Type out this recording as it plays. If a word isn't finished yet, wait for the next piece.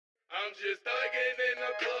just thugging in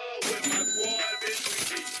the club with my squad,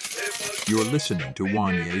 bitch, we deep. You're listening to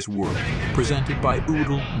Wanye's World, presented by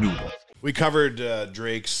Oodle Noodle. We covered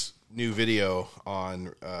Drake's new video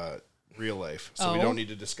on Real Life, so we don't need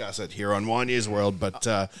to discuss it here on Wanye's World, but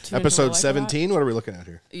episode 17, what are we looking at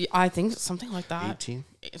here? I think something like that. 18?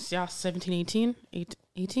 Yeah, 17, 18.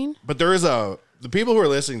 18? But there is the people who are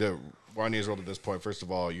listening to Wanye's World at this point, first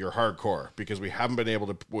of all, you're hardcore, because we haven't been able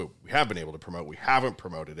to promote, we haven't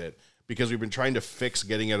promoted it, because we've been trying to fix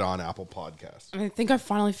getting it on Apple Podcasts. I think I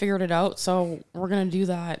finally figured it out, so we're going to do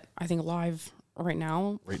that, I think, live right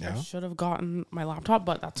now. Right now? I should have gotten my laptop,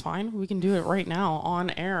 but that's fine. We can do it right now on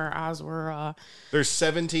air as we're... There's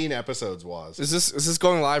 17 episodes, Waz. Is this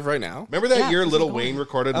going live right now? Remember that year this is Lil going. Wayne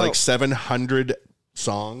recorded like 700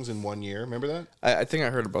 songs in 1 year? Remember that? I think I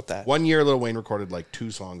heard about that. 1 year Lil Wayne recorded like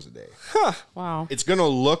 2 songs a day. Wow. It's going to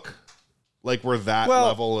look like we're that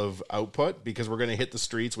level of output because we're going to hit the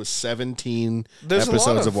streets with 17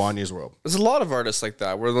 episodes of Wanye's World. There's a lot of artists like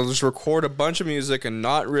that where they'll just record a bunch of music and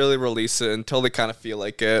not really release it until they kind of feel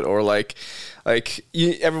like it, or like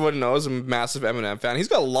everyone knows I'm a massive Eminem fan. He's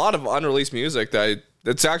got a lot of unreleased music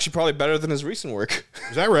that's actually probably better than his recent work.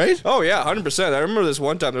 Is that right? Oh yeah, 100%. I remember this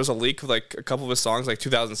one time there was a leak of like a couple of his songs, like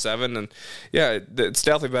 2007, and yeah, it's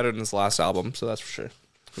definitely better than his last album. So that's for sure.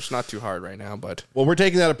 It's not too hard right now, but well, we're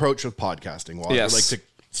taking that approach with podcasting. Well, yes.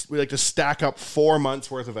 we like to stack up 4 months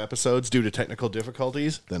worth of episodes due to technical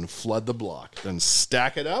difficulties, then flood the block, then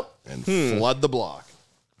stack it up and flood the block.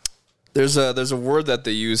 There's a word that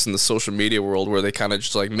they use in the social media world where they kind of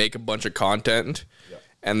just like make a bunch of content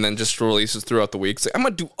and then just releases throughout the week. It's like, I'm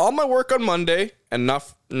gonna do all my work on Monday and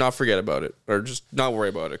not forget about it, or just not worry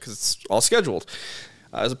about it because it's all scheduled.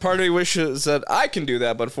 As a part of me wishes that I can do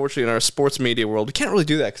that, but unfortunately in our sports media world, we can't really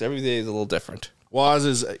do that because every day is a little different. Waz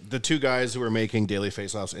is the 2 guys who are making Daily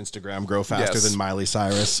Face-Off's Instagram grow faster than Miley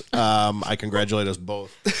Cyrus. I congratulate us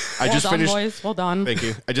both. Well done, boys. Well done. Thank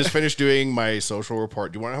you. I just finished doing my social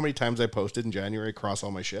report. Do you want to know how many times I posted in January across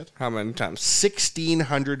all my shit? How many times?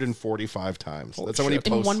 1,645 times. That's how many posts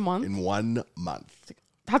in 1 month. In 1 month.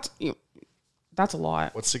 That's a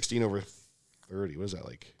lot. What's 16 over 30? What is that,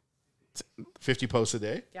 like 50 posts a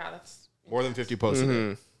day? Yeah, that's more than 50 posts a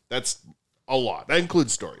day. That's a lot. That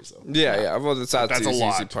includes stories, though. Yeah. Well, that's a the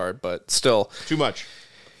lot. easy part, but still. Too much.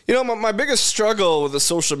 You know, my biggest struggle with the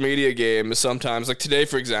social media game is sometimes, like today,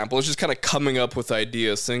 for example, it's just kind of coming up with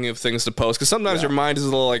ideas, thinking of things to post. Because sometimes your mind is a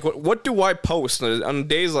little like, what do I post? And on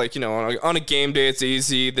days like, you know, on a game day, it's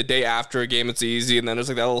easy. The day after a game, it's easy. And then there's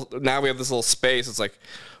like that little, now we have this little space. It's like,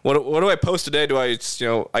 what do I post today? Do I,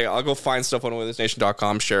 I'll go find stuff on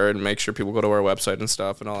WithThisNation.com, share it, and make sure people go to our website and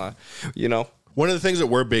stuff and all that, you know? One of the things that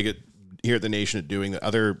we're big at here at The Nation at doing that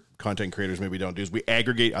other content creators maybe don't do is we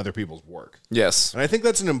aggregate other people's work. Yes. And I think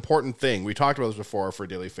that's an important thing. We talked about this before for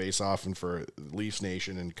Daily Face-Off and for Leafs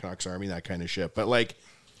Nation and Canucks Army, that kind of shit. But like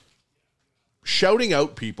shouting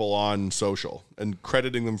out people on social and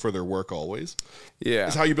crediting them for their work always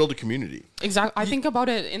is how you build a community. Exactly. I think about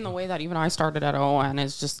it in the way that even I started at ON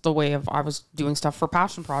is just the way of I was doing stuff for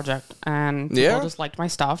Passion Project and people just liked my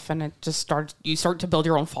stuff and it just you start to build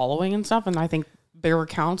your own following and stuff. And I think bigger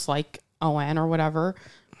accounts like ON or whatever,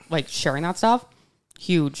 like sharing that stuff,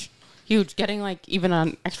 huge. Getting like even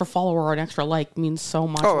an extra follower or an extra like means so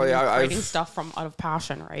much. Oh yeah, creating stuff from out of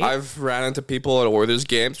passion, right? I've ran into people at Oilers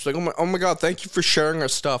games. It's like, oh my god, thank you for sharing our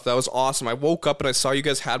stuff. That was awesome. I woke up and I saw you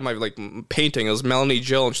guys had my like painting. It was Melanie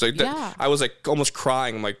Jill, and she's like, I was like almost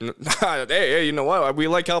crying. I'm like, hey, you know what? We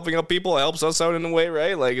like helping out people. It helps us out in a way,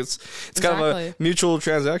 right? Like it's kind of a mutual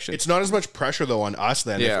transaction. It's not as much pressure though on us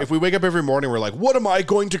then. Yeah. If we wake up every morning, we're like, what am I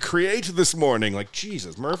going to create this morning? Like,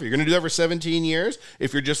 Jesus, Murphy, you're going to do that for 17 years?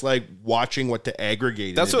 If you're just like watching what to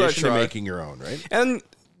aggregate in addition to making your own, right? And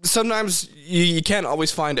sometimes you can't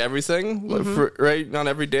always find everything, right? Not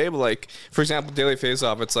every day, but like, for example, Daily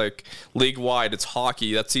Face-Off, it's like league-wide, it's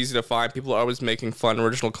hockey. That's easy to find. People are always making fun,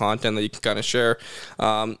 original content that you can kind of share.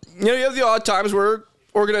 You have the odd times where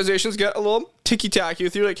organizations get a little ticky-tacky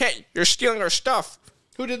with you, like, hey, you're stealing our stuff.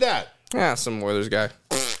 Who did that? Yeah, some Oilers guy.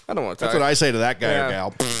 I don't want to talk. That's what I say to that guy or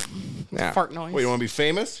gal. Yeah. Fart noise. Wait, you want to be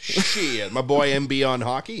famous? Shit. My boy MB on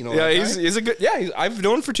hockey. You know that guy? he's a good... Yeah, I've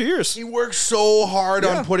known him for 2 years. He works so hard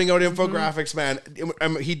on putting out infographics, man.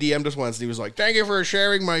 He DM'd us once and he was like, thank you for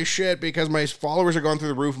sharing my shit because my followers are going through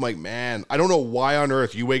the roof. I'm like, man, I don't know why on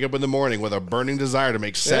earth you wake up in the morning with a burning desire to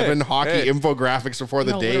make 7 hockey infographics before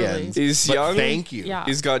the day ends. He's young. Thank you. Yeah.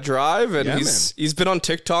 He's got drive, and he's been on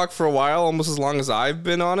TikTok for a while, almost as long as I've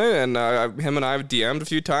been on it, and him and I have DM'd a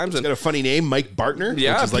few times. He's got a funny name, Mike Bartner, which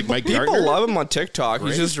is like Mike People Gardner? love him on TikTok.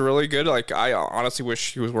 He's just really good. Like, I honestly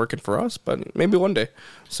wish he was working for us, but maybe one day.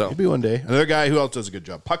 So Maybe one day. Another guy who else does a good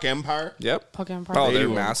job. Puck Empire. yep. Puck Empire. Oh, They they're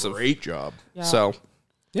do a massive. Great job. Yeah. So,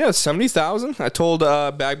 yeah, 70,000. I told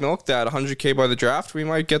Bag Milk that 100K by the draft, we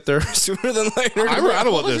might get there sooner than later. I'm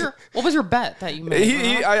rattled What with was, this. what was your bet that you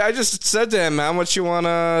made? I just said to him, how much you want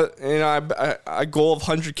to, I goal of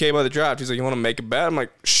 100K by the draft. He's like, you want to make a bet? I'm like,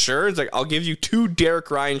 sure. He's like, I'll give you 2 Derek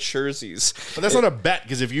Ryan jerseys. But that's not a bet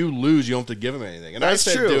because if you lose, you don't have to give him anything. And That's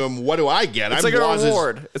I said true. to him, "What do I get? It's I'm like a Waz's-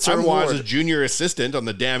 reward. It's a I'm reward. Waz's junior assistant on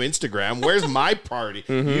the damn Instagram. Where's my party?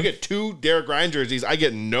 You get 2 Derek Ryan jerseys. I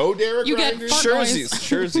get no Derek You Ryan get jerseys.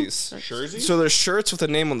 fun- Jerseys. Jerseys? So there's shirts with a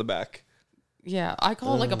name on the back. Yeah, I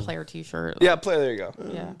call it like a player T-shirt. Yeah, there you go.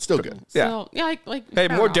 Yeah. Still good. Yeah. So, yeah, like Hey, fair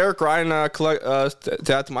more enough. Derek Ryan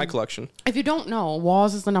to add to my collection. If you don't know,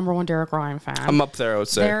 Waz is the #1 Derek Ryan fan. I'm up there, I would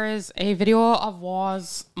say. There is a video of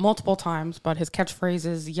Waz multiple times, but his catchphrase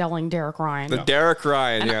is yelling Derek Ryan. The Derek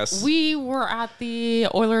Ryan, yes. We were at the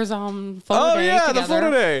Oilers photo Oh, day yeah, the together,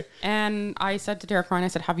 photo day. And I said to Derek Ryan, I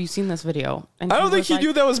said, have you seen this video? And I don't think was he like-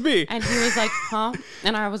 knew that was me. And he was like, huh?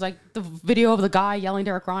 And I was like, the video of the guy yelling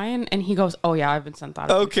Derek Ryan? And he goes, oh, yeah, I've been sent that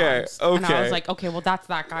a few Okay, times. And I okay. was like, okay, well, that's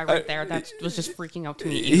that guy right there. That was just freaking out to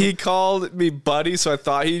me. He called me buddy, so I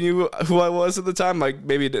thought he knew who I was at the time. Like,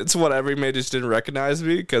 maybe it's whatever. He may just didn't recognize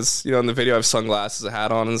me because, in the video I have sunglasses, a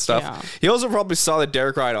hat on and stuff. Yeah. He also probably saw the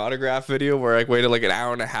Derek Ryan autograph video where I waited like an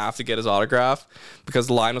hour and a half to get his autograph because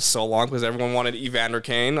the line was so long because everyone wanted Evander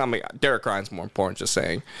Kane. I'm like, Derek Ryan's more important, just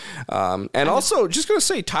saying. And also, just going to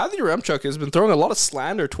say, Tyler Yaremchuk has been throwing a lot of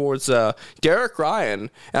slander towards Derek Ryan,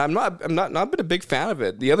 and I'm not been a big fan of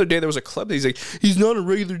it. The other day there was a clip that he's like, he's not a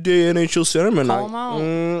regular day NHL centerman. Call him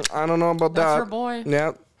out. I don't know about that. That's your boy.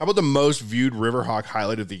 Yeah. How about the most viewed Riverhawk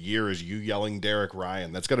highlight of the year is you yelling Derek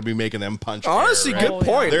Ryan? That's got to be making them punch air, Honestly, right? good Oh, yeah.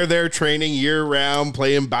 point. They're there training year round,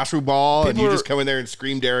 playing basketball, and People you are- just come in there and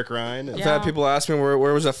scream Derek Ryan. And I've had Yeah. people ask me where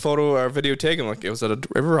was that photo or video taken. Like, it was at a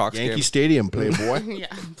Riverhawks Yankee game. Stadium, playboy. Yeah.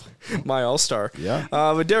 My all-star. Yeah.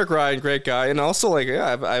 But Derek Ryan, great guy. And also, like,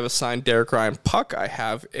 yeah, I have a signed Derek Ryan puck. I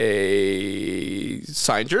have a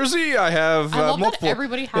signed jersey. I have I love multiple. that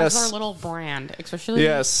everybody has Yes. their little brand, especially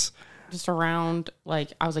Yes. just around, like,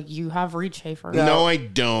 I was like, you have Reed Schaefer. No, I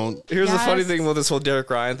don't. Here's the funny Yes. thing about this whole Derek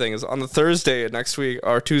Ryan thing is on the Thursday next week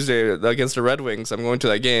or Tuesday against the Red Wings, I'm going to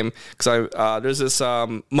that game because there's this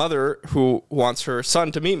mother who wants her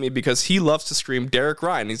son to meet me because he loves to scream Derek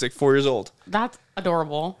Ryan. He's like 4 years old. That's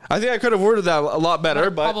adorable. I think I could have worded that a lot better,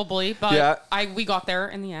 but Probably, but yeah. we got there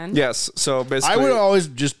in the end. Yes. So I basically, would always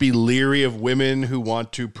just be leery of women who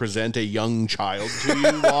want to present a young child to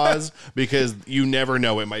you, Waz, because you never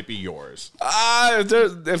know, it might be yours.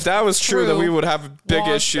 if that was true, then True. we would have big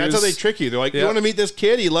Well, issues. That's how they trick you. They're like, you Yeah. want to meet this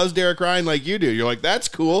kid? He loves Derek Ryan like you do. You're like, that's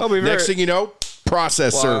cool. I'll be Next very- thing you know,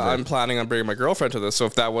 process Well, server. I'm planning on bringing my girlfriend to this, so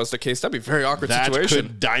if that was the case, that'd be a very awkward that situation.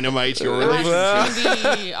 could dynamite your That's relationship.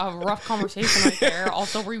 gonna be a rough conversation right there.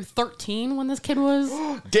 Also, were you 13 when this kid was?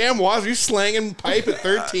 Damn, Waz, you slanging pipe at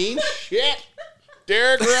 13? Shit.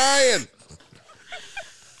 Derek Ryan.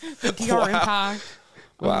 DR Impact.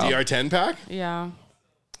 Wow. DR10 pack? Yeah.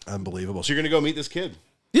 Unbelievable. So you're going to go meet this kid?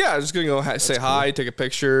 Yeah, I'm just gonna go say hi, take a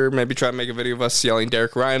picture, maybe try to make a video of us yelling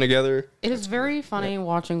Derek Ryan together. It is very funny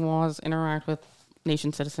watching Waz interact with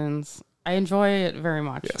nation citizens. I enjoy it very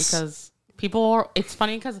much because people are, it's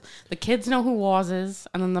funny because the kids know who Waz is,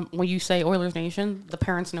 and then when you say Oilers Nation, the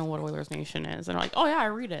parents know what Oilers Nation is. And they're like, oh yeah, I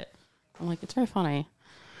read it. I'm like, it's very funny.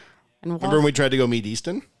 And Remember when we tried to go meet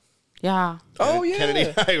Easton? yeah. Oh yeah. Kennedy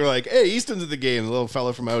and I were like, hey, Easton's at the game. The little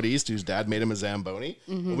fella from out east whose dad made him a Zamboni.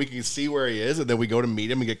 And we can see where he is, and then we go to meet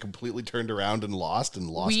him and get completely turned around and lost him.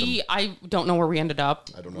 I don't know where we ended up.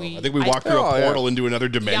 I don't know. I think we walked through a portal into another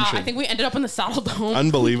dimension. Yeah, I think we ended up in the Saddle Dome.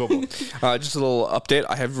 Unbelievable. Just a little update.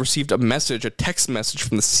 I have received a text message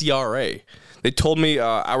from the CRA. They told me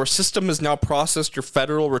our system has now processed your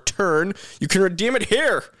federal return. You can redeem it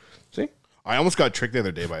here. See? I almost got tricked the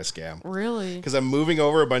other day by a scam. Really? Because I'm moving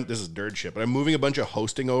over a bunch. This is nerd shit, but I'm moving a bunch of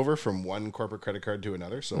hosting over from one corporate credit card to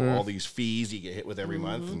another. So all these fees you get hit with every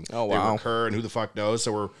month, and Oh, they wow. recur, and who the fuck knows.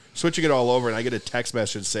 So we're switching it all over, and I get a text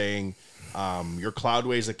message saying, "Your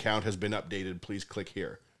Cloudways account has been updated. Please click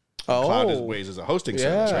here." Cloudways is a hosting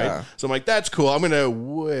service, Yeah. right? So I'm like, "That's cool. I'm gonna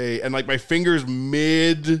wait," and like my fingers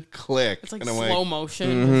mid click, It's like and I'm slow like,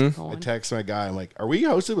 motion. just I going. text my guy. I'm like, "Are we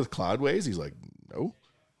hosted with Cloudways?" He's like, "No."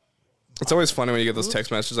 It's always funny when you get those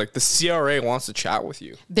text messages like the CRA wants to chat with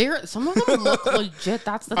you. Some of them look legit.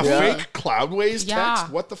 That's the A thing. fake Cloudways Yeah.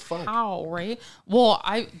 text? What the fuck? How, right? Well,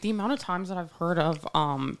 the amount of times that I've heard of,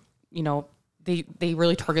 they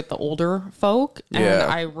really target the older folk. And Yeah.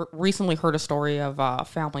 I recently heard a story of a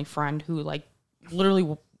family friend who like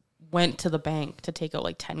literally went to the bank to take out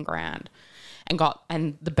like 10 grand and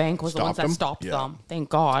the bank was the ones that stopped them. Thank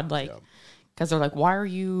God. Like, because they're like, why are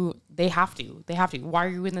you, they have to, why are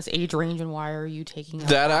you in this age range and why are you taking out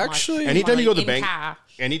that actually, anytime you go to the bank, cash?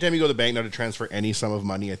 anytime you go to the bank now to transfer any sum of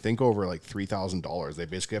money, I think over like $3,000, they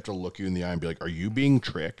basically have to look you in the eye and be like, are you being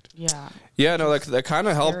tricked? Yeah. Yeah, no, like that kind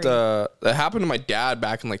of helped. That happened to my dad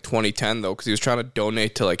back in like 2010 though, because he was trying to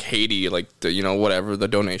donate to like Haiti, like whatever the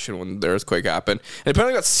donation when the earthquake happened, and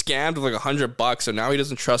apparently got scammed with like $100. So now he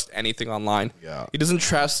doesn't trust anything online. Yeah, he doesn't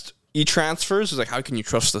trust e-transfers. He's like, how can you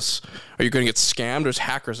trust this? Are you going to get scammed? There's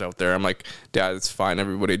hackers out there. I'm like, Dad, it's fine.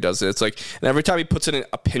 Everybody does it. It's like, and every time he puts in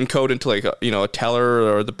a PIN code into like a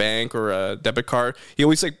teller or the bank or a debit card, he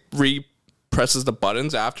always like presses the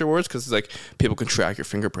buttons afterwards because it's like people can track your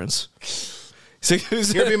fingerprints.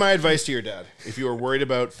 Here'd be my advice to your dad. If you are worried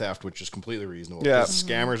about theft, which is completely reasonable, because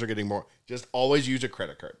scammers are getting more, just always use a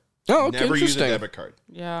credit card. Oh, okay, never use a debit card.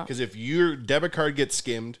 Yeah. Because if your debit card gets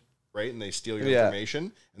skimmed, right, and they steal your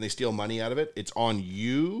information and they steal money out of it, it's on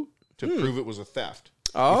you to prove it was a theft.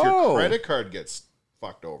 Oh. If your credit card gets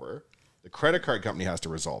fucked over, the credit card company has to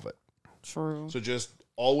resolve it. True. So just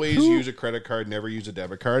always use a credit card, never use a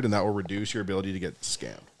debit card, and that will reduce your ability to get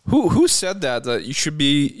scammed. Who said that you should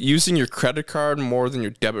be using your credit card more than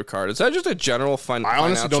your debit card? Is that just a general I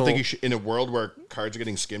honestly don't think you should, in a world where cards are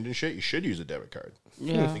getting skimmed and shit, you should use a debit card.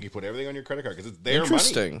 Yeah. I think you put everything on your credit card because it's their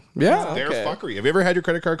Interesting. money. Yeah, It's their fuckery. Have you ever had your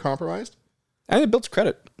credit card compromised? And it builds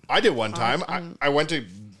credit. I did one time. I went to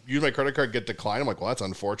use my credit card, get declined. I'm like, well, that's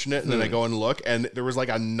unfortunate. And then I go and look, and there was like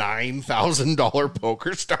a $9,000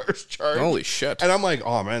 PokerStars charge. Holy shit. And I'm like,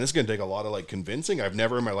 oh man, this is going to take a lot of like convincing. I've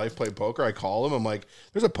never in my life played poker. I call them. I'm like,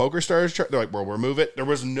 there's a PokerStars charge. They're like, well, we'll remove it. There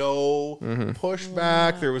was no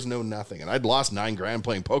pushback. There was no nothing. And I'd lost $9,000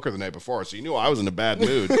 playing poker the night before. So you knew I was in a bad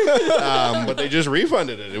mood. But they just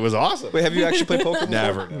refunded it. It was awesome. Wait, have you actually played poker?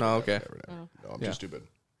 Never. No, okay. No, I'm too stupid.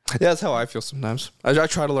 Yeah, that's how I feel sometimes. I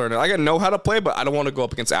try to learn it. I know how to play, but I don't want to go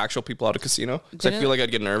up against actual people at a casino because I feel like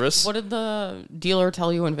I'd get nervous. What did the dealer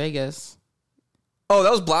tell you in Vegas? Oh,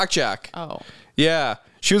 that was blackjack. Oh. Yeah.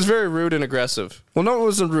 She was very rude and aggressive. Well, no, it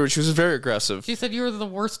wasn't rude. She was very aggressive. She said you were the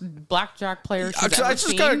worst blackjack player she's ever I just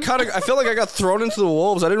seen. kind of. I feel like I got thrown into the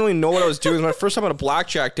wolves. I didn't really know what I was doing. It was my first time at a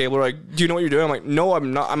blackjack table. They're like, "Do you know what you're doing?" I'm like, "No,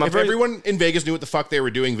 I'm not." If everyone in Vegas knew what the fuck they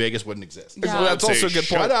were doing, Vegas wouldn't exist. Yeah. That's also a good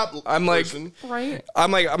point. Shut up. I'm like, person. Right?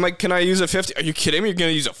 I'm like, can I use a 50? Are you kidding me? You're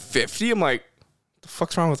gonna use a 50? I'm like, the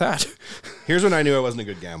fuck's wrong with that? Here's when I knew I wasn't a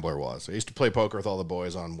good gambler was. I used to play poker with all the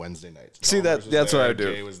boys on Wednesday nights. See, Chalmers was that's there, what I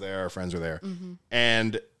do. Jay was there. Our friends were there.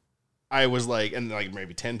 And I was like, and like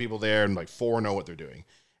maybe 10 people there and like 4 know what they're doing.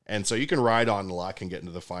 And so you can ride on luck and get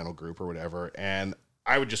into the final group or whatever. And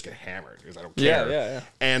I would just get hammered because I don't care. Yeah.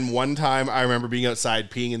 And one time I remember being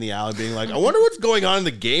outside peeing in the alley being like, I wonder what's going on in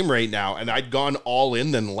the game right now. And I'd gone all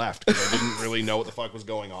in then left because I didn't really know what the fuck was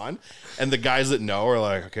going on. And the guys that know are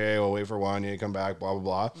like, okay, we'll wait for one. You come back, blah, blah,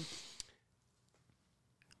 blah.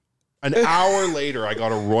 An hour later, I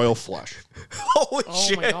got a royal flush. Holy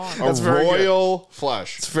shit! my God. A royal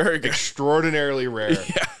flush. It's very good. Extraordinarily rare.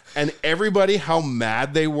 Yeah. And everybody, how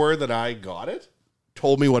mad they were that I got it,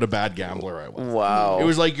 told me what a bad gambler I was. Wow. It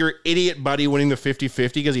was like your idiot buddy winning the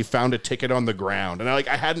 50-50 because he found a ticket on the ground. And I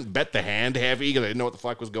hadn't bet the hand heavy because I didn't know what the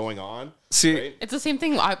fuck was going on. See, right? It's the same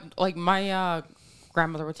thing. My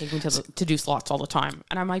grandmother would take me to do slots all the time,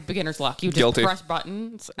 and I'm like beginner's luck. You just Guilty. press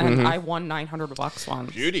buttons, and I won $900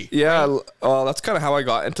 once. Beauty. yeah, that's kind of how I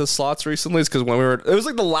got into slots recently. Is because when it was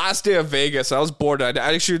like the last day of Vegas. I was bored. I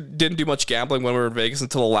actually didn't do much gambling when we were in Vegas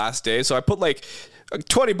until the last day. So I put like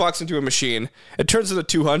 $20 into a machine. It turns into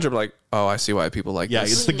 200. I'm like, oh, I see why people like Yeah,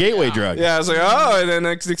 this. it's the gateway drug. Yeah, I was like, oh, and then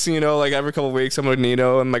next thing you know, like every couple of weeks, I'm with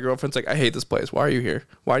Nino, and my girlfriend's like, I hate this place. Why are you here?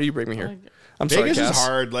 Why do you bring me here? I'm sorry, Vegas is Cass.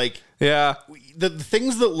 hard. Like, Yeah. the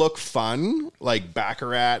things that look fun, like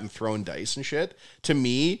Baccarat and throwing dice and shit, to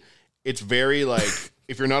me, it's very like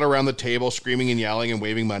if you're not around the table screaming and yelling and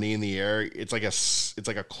waving money in the air, it's like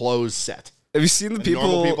a closed set. Have you seen the And people?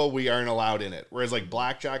 normal people, we aren't allowed in it. Whereas like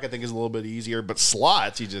blackjack, I think is a little bit easier, but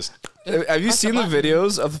slots, you just Have you seen the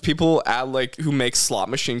videos of the people at like who make slot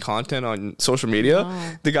machine content on social media?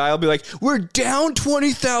 The guy will be like, "We're down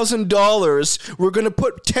 $20,000. We're gonna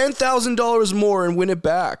put $10,000 more and win it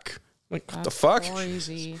back." Like what the fuck?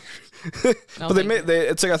 Crazy. But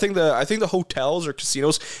it's like I think the hotels or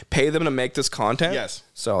casinos pay them to make this content. Yes.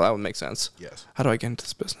 So that would make sense. yes. How do I get into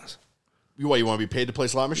this business? What, you want to be paid to play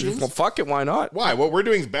slot machines? Well, fuck it. Why not? Why? What we're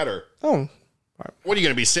doing is better. Oh, What are you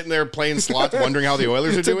going to be sitting there playing slots, wondering how the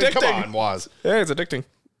Oilers are It's doing? Come addicting. on, Waz. yeah, it's addicting.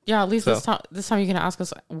 Yeah, at least So. this time you can ask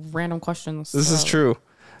us random questions. This is true.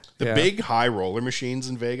 The big high roller machines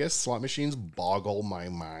in Vegas, slot machines, boggle my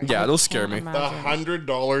mind. Yeah, they'll scare me. The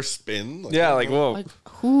 $100 spin. Yeah, like, whoa. Like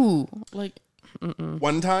who? Like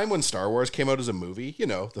One time when Star Wars came out as a movie, you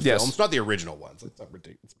know, the films, not the original ones. It's not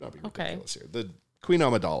ridiculous. It's not being ridiculous here. The Queen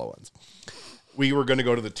Amidala ones. We were going to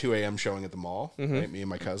go to the 2 a.m. showing at the mall, right? Me and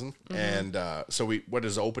my cousin. And so what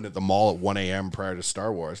is open at the mall at 1 a.m. prior to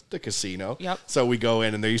Star Wars? The casino. Yep. So we go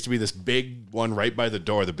in, and there used to be this big one right by the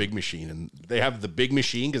door, the big machine. And they have the big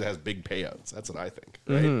machine because it has big payouts. That's what I think,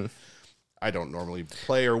 right? I don't normally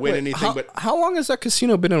play or win anything, but How long has that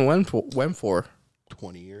casino been in when for?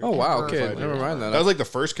 20 years. Oh, wow. Okay. 5 Never years. mind that. That was like the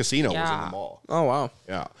first casino was in Yeah. the mall. Oh, wow.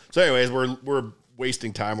 Yeah. So, anyways, we're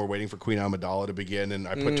wasting time. We're waiting for Queen Amidala to begin, and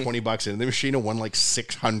I put $20 in the machine and won like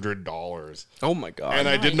 $600. Oh, my God. And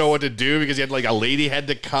I didn't know what to do because you had like a lady had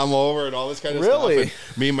to come over and all this kind of Really? stuff.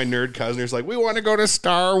 And me and my nerd cousin was like, we want to go to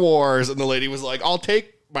Star Wars, and the lady was like, I'll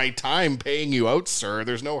take my time paying you out, sir.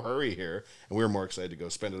 There's no hurry here. And we were more excited to go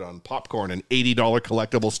spend it on popcorn and $80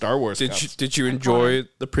 collectible Star Wars. cups. Did you enjoy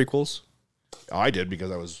the prequels? I did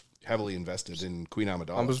because I was heavily invested in Queen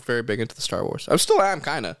Amidala. I was very big into the Star Wars. I still am,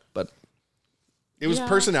 kind of, but... It was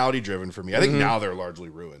personality driven for me. I think now they're largely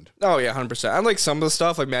ruined. Oh, yeah, 100%. I like some of the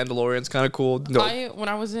stuff, like Mandalorian's kind of cool. No. when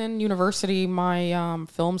I was in university, my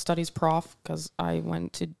film studies prof, because I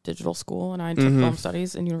went to digital school and I took film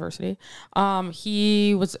studies in university.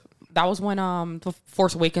 That was when The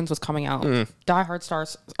Force Awakens was coming out. Diehard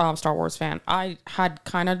Star Wars fan. I had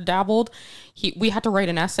kind of dabbled. We had to write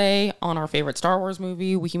an essay on our favorite Star Wars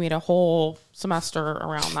movie. We made a whole semester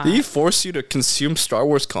around that. Did he force you to consume Star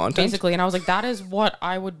Wars content? Basically, and I was like, that is what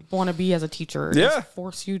I would want to be as a teacher. Yeah. Is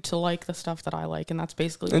force you to like the stuff that I like, and that's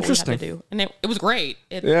basically what we had Interesting. to do. And it was great.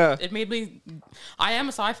 Yeah. It made me... I am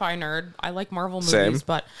a sci-fi nerd. I like Marvel movies, Same.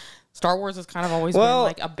 but Star Wars has kind of always been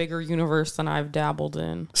like a bigger universe than I've dabbled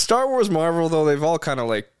in. Star Wars, Marvel, though, they've all kind of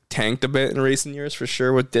like tanked a bit in recent years for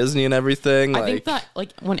sure with Disney and everything. I think that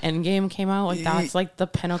like when Endgame came out, like that's like the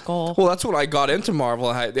pinnacle. Well, that's when I got into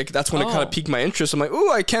Marvel. That's when it kind of piqued my interest. I'm like,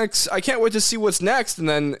 ooh, I can't wait to see what's next. And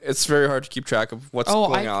then it's very hard to keep track of what's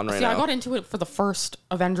going on right now. I got into it for the first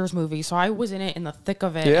Avengers movie, so I was in it in the thick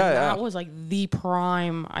of it. Yeah, and yeah. that was like the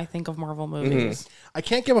prime, I think, of Marvel movies. I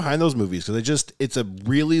can't get behind those movies because it's a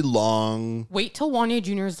really long. Wait till Wanya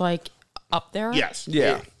Jr. is like up there. Yes.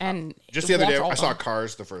 Yeah. And Just the other watch day, all I saw of them.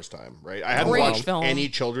 Cars the first time, right? I hadn't Great watched film. any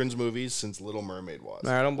children's movies since Little Mermaid was.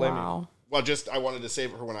 I don't blame you. Wow. Well, I wanted to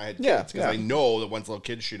save it for when I had kids Yeah, because yeah. I know that once little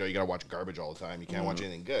kids shoot out, you got to watch garbage all the time. You can't watch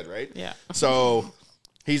anything good, right? Yeah. So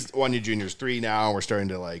he's Wanya Junior's 3 now. We're starting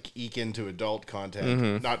to like eke into adult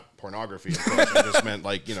content, not pornography. Of course. I just meant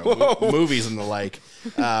like movies and the like.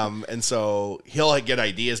 And so he'll like, get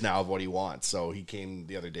ideas now of what he wants. So he came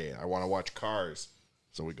the other day. I want to watch Cars.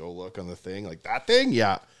 So we go look on the thing, like that thing,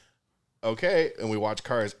 yeah. Okay, and we watch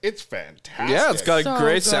Cars. It's fantastic. Yeah, it's got a So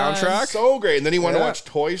great good. soundtrack. so great. And then he wanted to Yeah. watch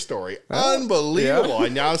Toy Story. Unbelievable. I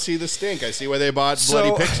now see the stink. I see why they bought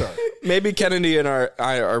Bloody Pixar. Maybe Kennedy and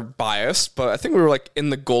I are biased, but I think we were like in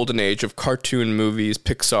the golden age of cartoon movies,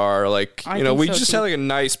 Pixar. Like, I you know, think we so, just too. had like a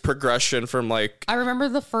nice progression from like I remember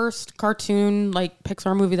the first cartoon like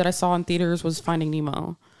Pixar movie that I saw in theaters was Finding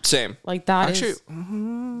Nemo. same. Like that Actually, is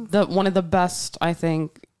the one of the best, I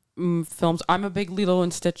think, films. I'm a big Lilo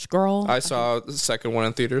and Stitch girl. I saw the second one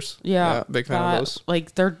in theaters. Yeah, big fan of those.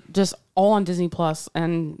 Like they're just all on Disney Plus,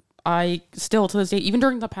 and I still to this day, even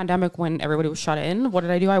during the pandemic when everybody was shut in, what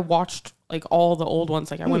did I do? I watched like all the old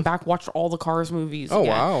ones. Like I went back, watched all the Cars movies. Oh,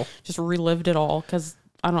 again. wow. Just relived it all because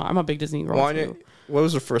I don't know. I'm a big Disney girl. What too.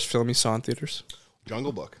 was the first film you saw in theaters?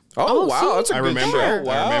 Jungle Book. Oh, Oh, wow, see? that's a I good remember show. it.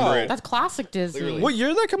 I remember it. That's classic Disney. Literally. What year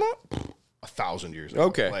did that come out? 1,000 years ago.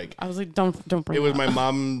 Okay. Like, I was like, don't bring it was that my up.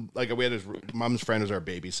 mom. Like we had his mom's friend was our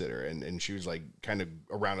babysitter, and she was like kind of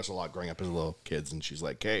around us a lot growing up as little kids. And she's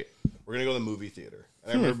like, "Hey, we're gonna go to the movie theater."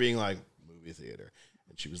 And I remember being like, "Movie theater,"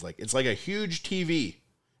 and she was like, "It's like a huge TV."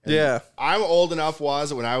 And Yeah. I'm old enough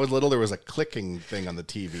that when I was little, there was a clicking thing on the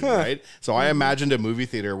TV, right? So I imagined a movie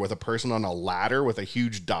theater with a person on a ladder with a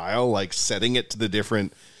huge dial, like setting it to the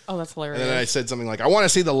different. Oh, that's hilarious. And then I said something like, "I want to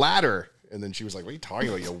see the ladder." And then she was like, "What are you talking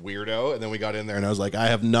about, you weirdo?" And then we got in there, and I was like, "I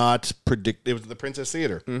have not predicted." It was the Princess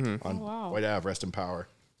Theater on White Ave, rest in power.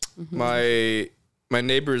 My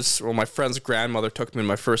neighbor's, well, my friend's grandmother took me in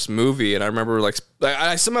my first movie, and I remember like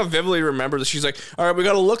I somehow vividly remember that she's like, "All right, we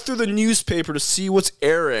got to look through the newspaper to see what's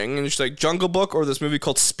airing," and she's like, "Jungle Book or this movie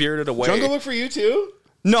called Spirited Away." Jungle Book for you too?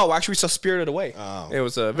 No, actually, we saw Spirited Away. Oh. It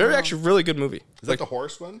was a actually really good movie. Is that the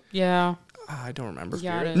horse one? yeah. I don't remember.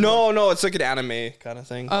 Yeah, it is. No, it's like an anime kind of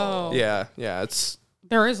thing. Oh. yeah, it's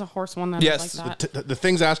There is a horse one that Yes, is like that. The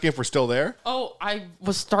thing's asking if we're still there. Oh, I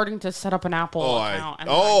was starting to set up an Apple account. And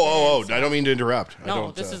I don't mean to interrupt. I No,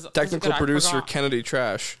 don't, this is Technical good. I producer forgot. Kennedy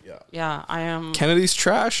Trash. Yeah, I am. Kennedy's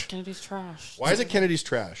Trash? Kennedy's trash. Why is it Kennedy's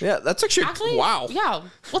trash? Yeah, that's actually wow. Yeah,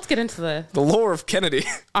 let's get into The lore of Kennedy.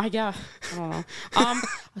 I don't know.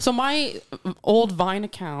 So my old Vine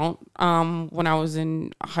account, when I was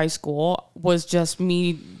in high school, was just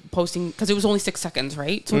me posting because it was only 6 seconds,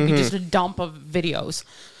 right? So it'd be just a dump of videos.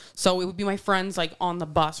 So it would be my friends like on the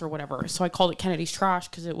bus or whatever. So I called it Kennedy's Trash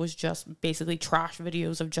because it was just basically trash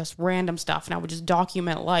videos of just random stuff, and I would just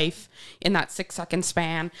document life in that 6 second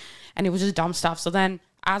span, and it was just dumb stuff. So then,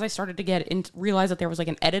 as I started to get in, realize that there was like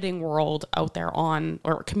an editing world out there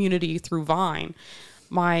or community through Vine,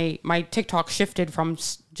 my TikTok shifted from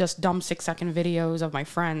just dumb 6 second videos of my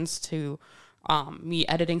friends to me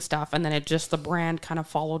editing stuff, and then the brand kind of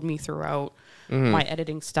followed me throughout my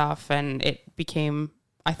editing stuff, and it became,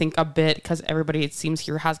 I think, a bit because everybody, it seems,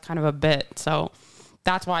 here has kind of a bit. So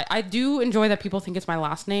that's why I do enjoy that people think it's my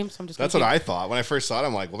last name. So I'm just That's what I thought when I first saw it.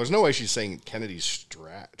 I'm like, well, there's no way she's saying Kennedy's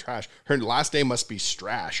trash. Her last name must be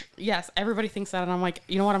Strash. Yes, everybody thinks that, and I'm like,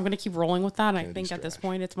 you know what? I'm going to keep rolling with that. And I Kennedy's think at this Trash.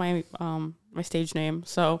 point, it's my my stage name.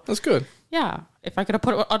 So That's good. yeah, if I could have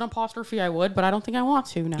put an apostrophe, I would, but I don't think I want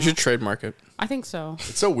to now. You should trademark it. I think so.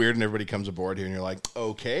 It's so weird, and everybody comes aboard here, and you're like,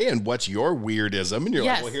 okay, and what's your weirdism? And you're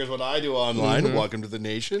Yes. like, well, here's what I do online. Welcome to the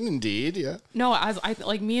nation, indeed. Yeah. No, as I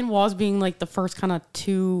like me and Waz being like the first kind of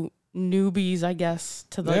two newbies, I guess,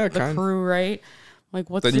 to the crew, right? Like,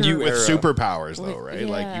 what's The new your... With era. superpowers, though, right?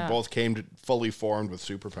 Like, you Yeah. both came to fully formed with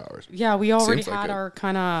superpowers. Yeah, we already Seems like had it. our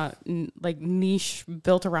kind of like niche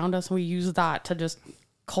built around us, and we used that to just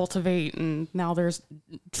cultivate. And now there's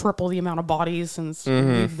triple the amount of bodies since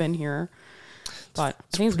we've been here. But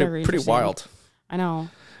I think it's very Pretty interesting. wild. I know.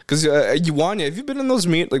 Because Yuanya, have you been in those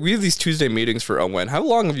like we have these Tuesday meetings for Owen? How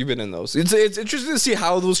long have you been in those? It's interesting to see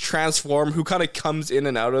how those transform. Who kind of comes in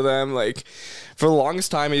and out of them? Like for the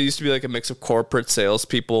longest time, it used to be like a mix of corporate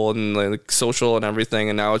salespeople and like social and everything,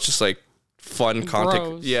 and now it's just like fun content.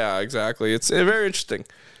 Bros. Yeah, exactly. It's very interesting.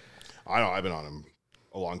 I know, I've been on them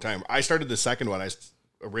a long time. I started the second one.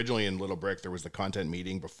 Originally in Little Brick, there was the content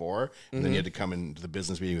meeting before, and then you had to come into the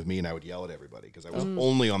business meeting with me, and I would yell at everybody because I was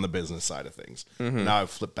only on the business side of things. Now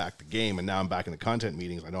I've flipped back the game, and now I'm back in the content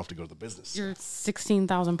meetings. I don't have to go to the business. Your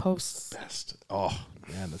 16,000 posts. Best. Oh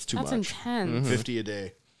man, that's too That's much. intense. 50 a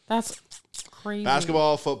day. That's crazy.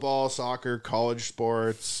 Basketball, football, soccer, college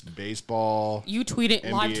sports, baseball. You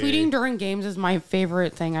tweeting, live NBA. tweeting during games is my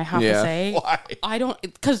favorite thing, I have to Yeah. say. Why? I don't,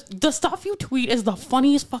 because the stuff you tweet is the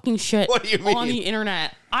funniest fucking shit What do you mean? on the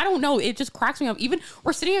internet. I don't know. It just cracks me up. Even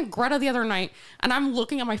we're sitting at Greta the other night, and I'm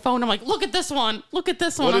looking at my phone. I'm like, look at this one. Look at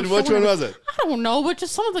this one. Which one was it? I don't know, but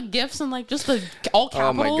just some of the gifs and like just the all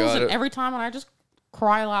Oh my capitals God. and every time, and I just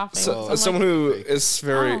cry laughing. So, I'm as someone like, who is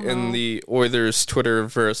very I don't in know. the Oilers Twitter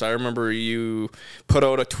verse, I remember you put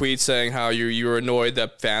out a tweet saying how you were annoyed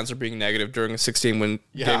that fans are being negative during a 16-win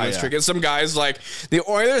game win streak. And some guys like the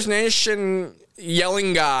Oilers Nation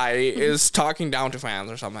yelling guy is talking down to fans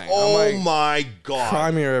or something. Oh I'm like, my god!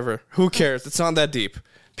 cry me a river. Who cares? It's not that deep.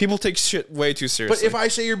 People take shit way too But seriously. if I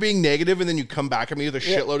say you're being negative and then you come back at me with a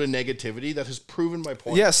shitload of negativity, that has proven my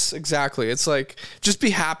point. yes, exactly. It's like just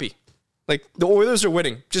be happy. Like the Oilers are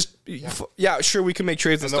winning. Just sure we can make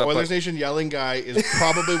trades and, And the stuff. Oilers but Nation yelling guy is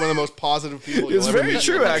probably one of the most positive people you'll It's ever very meet.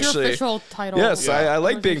 true, What's your actually. official title? Yes, I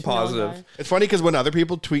like being Oilers Nation yelling positive. guy. It's funny because when other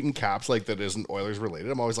people tweet in caps like that isn't Oilers related,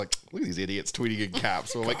 I'm always like, look at these idiots tweeting in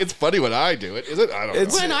caps. So I'm like, it's funny when I do it, is it? I don't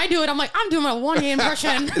know. When I do it, I'm like, I'm doing my one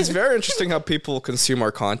impression. It's very interesting how people consume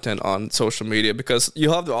our content on social media because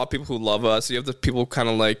you have the odd people who love us. You have the people who kind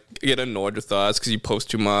of like get annoyed with us because you post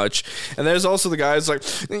too much. And there's also the guys like,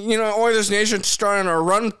 Oilers Nation starting to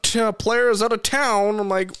run players out of town. I'm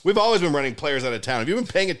like, We've always been running players out of town. Have you been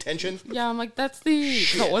paying attention? Yeah, I'm like, that's the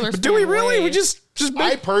Oilers. but do we fan really? way. We just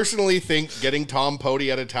I personally think getting Tom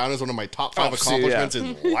Pody out of town is one of my top 5 Oh, see, accomplishments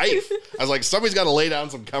in life. I was like, somebody's got to lay down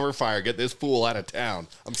some cover fire, get this fool out of town.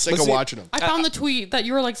 I'm sick of see, watching him. I found the tweet that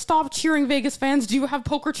you were like, stop cheering Vegas fans. Do you have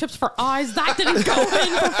poker chips for eyes? That didn't go in,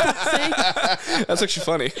 for fuck's sake. that's actually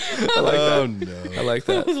funny. I like Oh, that. no. I like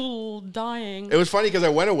I that. was dying. It was funny because I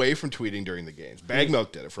went away from tweeting during the games. Bag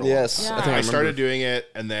Milk did it for a Yes, while. I think I I remember. started doing it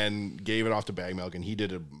and then gave it off to Bag Milk, and he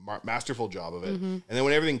did a masterful job of it. And then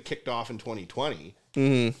when everything kicked off in 2020,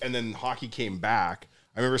 and then hockey came back,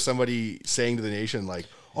 I remember somebody saying to the nation, like,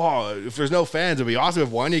 oh, if there's no fans, it'd be awesome if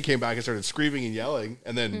Wanya came back and started screaming and yelling.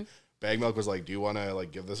 And then Bag Milk was like, do you want to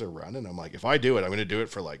like give this a run? And I'm like, if I do it, I'm going to do it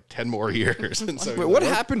for like 10 more years. And so Wait, what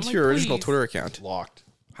happened to like, your original please. Twitter account? Locked.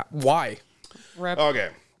 Why? Rip. Okay.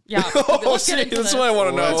 Yeah. Let's get into That's this. what I want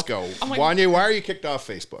to know. Let's go. Wanya, why are you kicked off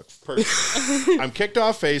Facebook? I'm kicked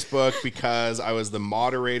off Facebook because I was the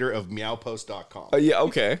moderator of meowpost.com. Yeah,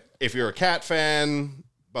 okay. If you're a cat fan,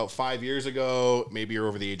 about 5 years ago, maybe you're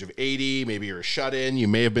over the age of 80, maybe you're a shut-in, you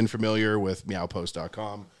may have been familiar with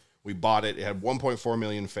meowpost.com. We bought it. It had 1.4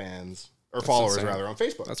 million fans, or followers insane. rather, on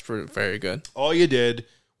Facebook. That's very good. All you did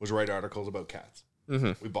was write articles about cats.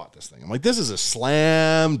 We bought this thing. I'm like, this is a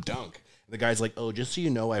slam dunk. The guy's like, oh, just so you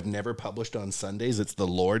know, I've never published on Sundays. It's the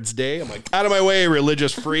Lord's Day. I'm like, out of my way,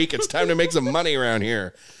 religious freak. It's time to make some money around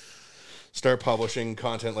here. Start publishing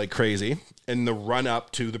content like crazy in the run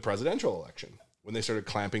up to the presidential election when they started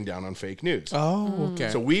clamping down on fake news. Oh,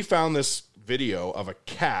 okay. So we found this video of a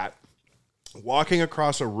cat walking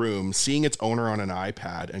across a room, seeing its owner on an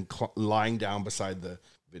iPad and lying down beside the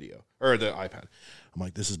video or the iPad. I'm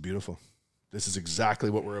like, this is beautiful. This is exactly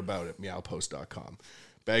what we're about at meowpost.com.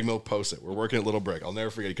 Bag Milk posts it. We're working at Little Brick. I'll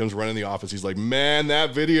never forget. He comes running in the office. He's like, man,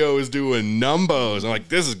 that video is doing numbos. I'm like,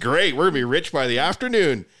 this is great. We're going to be rich by the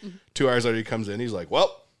afternoon. 2 hours later, he comes in. He's like,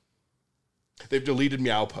 well, they've deleted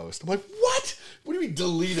Meow Post. I'm like, what? What do you mean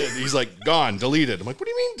deleted? He's like, gone, deleted. I'm like, what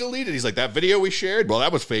do you mean deleted? He's like, that video we shared? Well,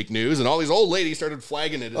 that was fake news. And all these old ladies started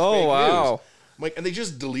flagging it as fake news. I'm like, and they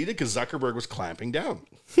just deleted because Zuckerberg was clamping down.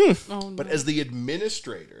 Oh, no. But as the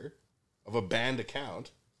administrator of a banned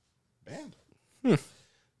account, banned.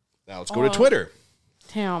 Now let's go to Twitter.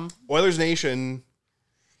 Damn. Oilers Nation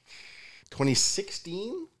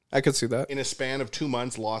 2016, I could see that. in a span of 2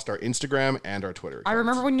 months, lost our Instagram and our Twitter accounts. I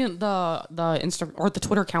remember when the Insta or the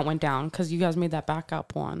Twitter account went down because you guys made that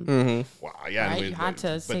backup one. Wow, yeah. Right? and You had to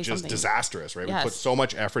but say just something. disastrous, right? Yes. We put so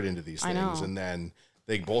much effort into these I things, know. and then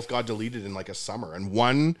they both got deleted in like a summer. And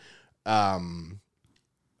one, there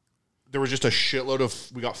was just a shitload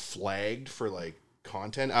of, we got flagged for like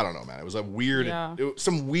content. I don't know, man. It was a weird, Yeah.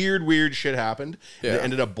 some weird shit happened. Yeah. It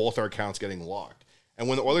ended up both our accounts getting locked. And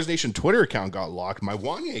when the Oilers Nation Twitter account got locked, my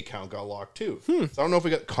Wanye account got locked too. So I don't know if we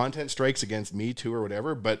got content strikes against me too or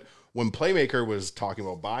whatever, but when Playmaker was talking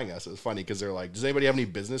about buying us, it was funny because they're like, does anybody have any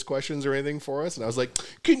business questions or anything for us? And I was like,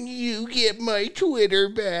 can you get my Twitter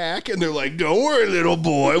back? And they're like, don't worry, little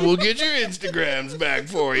boy. We'll get your Instagrams back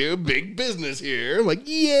for you. Big business here. I'm like,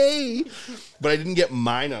 yay. But I didn't get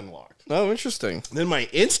mine unlocked. Oh, interesting. Then my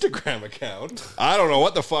Instagram account, I don't know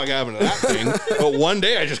what the fuck happened to that thing, but one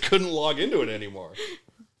day I just couldn't log into it anymore.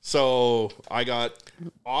 So I got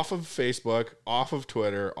off of Facebook, off of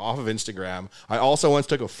Twitter, off of Instagram. I also once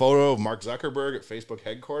took a photo of Mark Zuckerberg at Facebook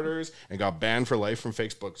headquarters and got banned for life from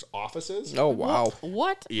Facebook's offices. Oh, wow.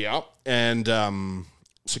 What? Yeah. And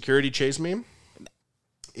security chased me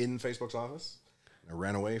in Facebook's office. I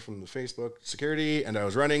ran away from the Facebook security, and I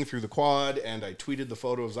was running through the quad, and I tweeted the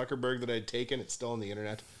photo of Zuckerberg that I'd taken. It's still on the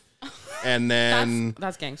internet. And then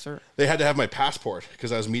That's gangster. they had to have my passport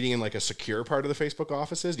because I was meeting in like a secure part of the Facebook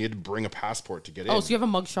offices. And you had to bring a passport to get in. Oh, so you have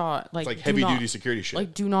a mugshot. Like, It's like do heavy not- duty security shit.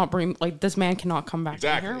 Like, do not bring, like, this man cannot come back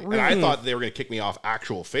Exactly. in here. And I thought they were going to kick me off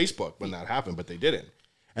actual Facebook when that happened, but they didn't.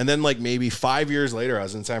 And then like maybe 5 years later, I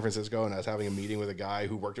was in San Francisco and I was having a meeting with a guy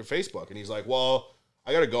who worked at Facebook. And he's like, well,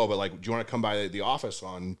 I got to go, but like, do you want to come by the office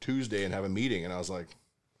on Tuesday and have a meeting? And I was like,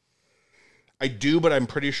 I do, but I'm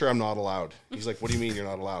pretty sure I'm not allowed. He's like, what do you mean you're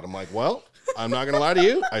not allowed? I'm like, well, I'm not going to lie to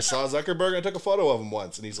you. I saw Zuckerberg. I took a photo of him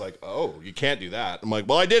once. And he's like, oh, you can't do that. I'm like,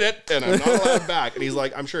 well, I did it. And I'm not allowed back. And he's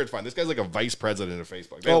like, I'm sure it's fine. This guy's like a vice president of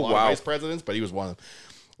Facebook. They had a lot of vice presidents, but he was one of them.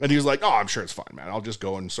 And he was like, oh, I'm sure it's fine, man. I'll just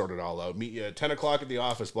go and sort it all out. Meet you at 10 o'clock at the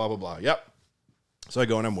office, blah, blah, blah. Yep. So I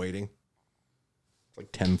go and I'm waiting. It's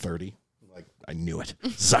like 10:30. Like, I knew it.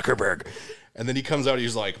 Zuckerberg. And then he comes out.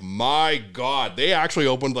 He's like, my God, they actually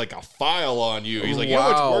opened like a file on you. He's like, you know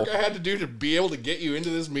how much work I had to do to be able to get you into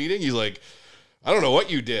this meeting? He's like, I don't know what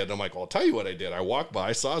you did. And I'm like, well, I'll tell you what I did. I walked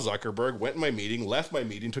by, saw Zuckerberg, went in my meeting, left my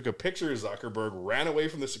meeting, took a picture of Zuckerberg, ran away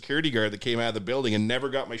from the security guard that came out of the building and never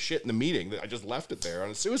got my shit in the meeting. I just left it there on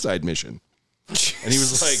a suicide mission. And he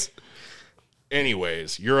was like,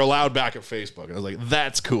 anyways, you're allowed back at Facebook. And I was like,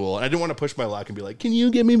 that's cool. And I didn't want to push my luck and be like, can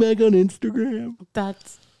you get me back on Instagram?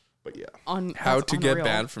 That's But yeah, How that's to get unreal.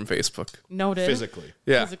 banned from Facebook. Noted. physically.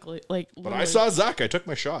 Yeah. Physically, like. But I saw Zuck. I took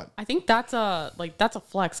my shot. I think that's a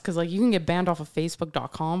flex because like you can get banned off of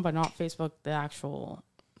Facebook.com, but not Facebook the actual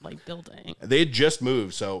like building. They had just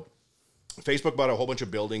moved, so Facebook bought a whole bunch of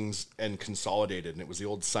buildings and consolidated, and it was the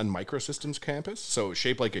old Sun Microsystems campus. So it was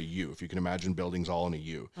shaped like a U, if you can imagine buildings all in a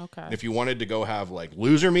U. Okay. And if you wanted to go have like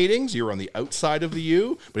loser meetings, you were on the outside of the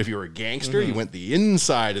U. But if you were a gangster, you went the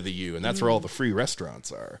inside of the U, and that's where all the free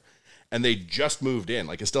restaurants are. And they just moved in.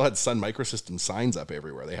 Like, it still had Sun Microsystems signs up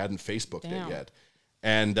everywhere. They hadn't Facebooked it Damn. yet.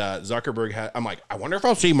 And Zuckerberg had, I'm like, I wonder if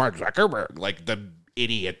I'll see Mark Zuckerberg. Like, the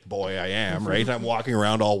idiot boy I am, right? I'm walking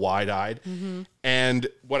around all wide-eyed. And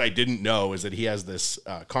what I didn't know is that he has this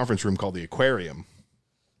conference room called the Aquarium.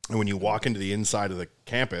 And when you walk into the inside of the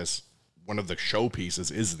campus, one of the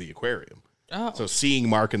showpieces is the aquarium. Oh. So seeing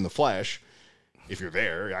Mark in the flesh, if you're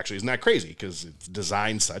there, actually isn't that crazy because it's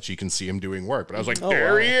designed such you can see him doing work. But I was like,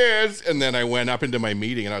 there he is. And then I went up into my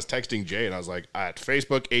meeting and I was texting Jay and I was like, at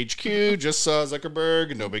Facebook HQ, just saw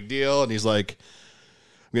Zuckerberg, no big deal. And he's like,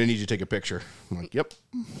 I'm going to need you to take a picture. I'm like, yep.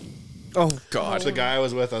 Oh, God. The guy I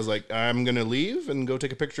was with, I was like, I'm going to leave and go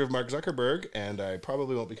take a picture of Mark Zuckerberg, and I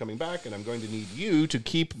probably won't be coming back, and I'm going to need you to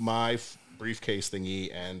keep my briefcase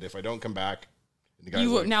thingy, and if I don't come back... And the guy's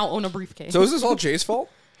You like, now own a briefcase. So is this all Jay's fault?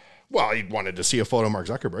 well, he wanted to see a photo of Mark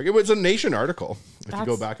Zuckerberg. It was a Nation article, if you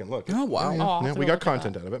go back and look. Oh, wow. Yeah, Oh, I'll have yeah, to we go got look at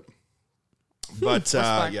content out of it. But,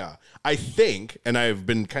 yeah, I think, and I've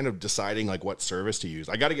been kind of deciding, like, what service to use.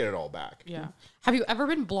 I got to get it all back. Yeah. Have you ever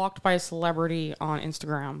been blocked by a celebrity on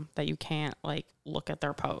Instagram that you can't like look at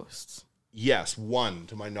their posts? Yes, one,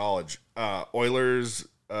 to my knowledge. Oilers,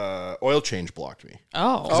 Oil Change blocked me.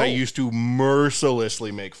 Oh, Because I used to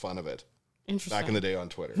mercilessly make fun of it interesting. back in the day on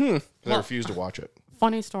Twitter. 'Cause I refused to watch it.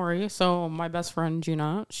 Funny story. So my best friend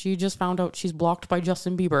Gina, she just found out she's blocked by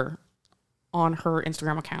Justin Bieber on her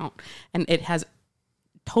Instagram account, and it has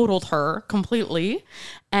totaled her completely.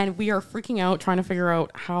 And we are freaking out trying to figure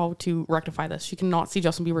out how to rectify this. She cannot see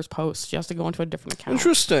Justin Bieber's posts. She has to go into a different account.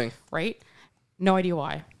 Interesting. Right? No idea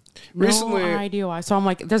why. Recently- no idea why. So I'm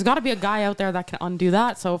like, there's got to be a guy out there that can undo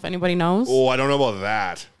that. So if anybody knows, Oh, I don't know about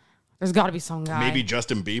that. there's got to be some guy. Maybe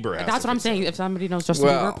Justin Bieber has That's to what I'm fix saying. it. If somebody knows Justin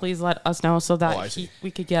Well- Bieber, please let us know so I that see.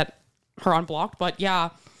 we could get her unblocked. But yeah,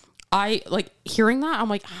 I like hearing that. I'm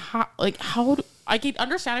like, how do, I can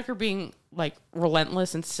understand if you're being like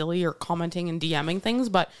relentless and silly or commenting and DMing things,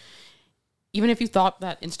 but even if you thought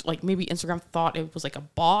that like maybe Instagram thought it was like a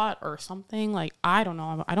bot or something, like I don't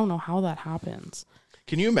know. I don't know how that happens.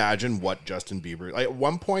 Can you imagine what Justin Bieber... Like, at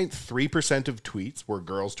 1.3% of tweets were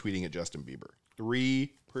girls tweeting at Justin Bieber. 3%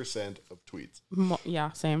 of tweets.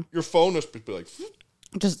 Yeah, same. Your phone must be like...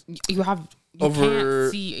 Just you Over-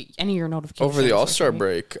 can't see any of your notifications. Over the or All-Star something.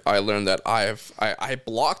 break, I learned that I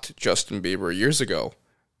blocked Justin Bieber years ago,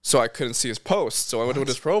 so I couldn't see his posts. So I went to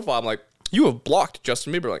his profile. I'm like, you have blocked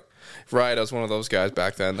Justin Bieber. Like, right, I was one of those guys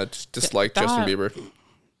back then that just disliked Justin Bieber.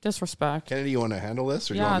 Disrespect. Kennedy, you want to handle this?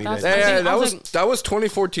 Or do you Yeah, want me that's- to... I Yeah, think- I that was was like- that was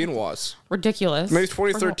 2014 was. Ridiculous. Maybe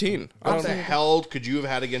 2013. I What don't the know. hell could you have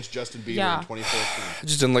had against Justin Bieber Yeah. in 2014? I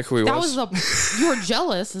just didn't like who he That was. was you were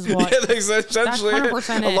jealous, is what? Yeah, that's essentially That's it.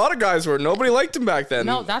 100% A it. lot of guys were. Nobody liked him back then.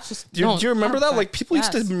 No, that's just. Do you remember that? Like people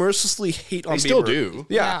used Yes. to mercilessly hate on Bieber. still do.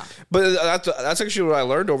 Yeah. But that's actually what I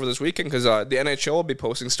learned over this weekend because the NHL will be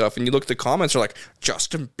posting stuff and you look at the comments, they're like,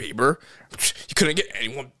 Justin Bieber? You couldn't get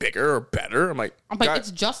anyone bigger or better? I'm like, I'm like, "God,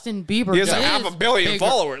 it's Justin Bieber. He has It half is a billion bigger-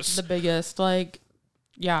 followers." The biggest. Like,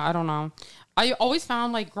 yeah, I don't know. I always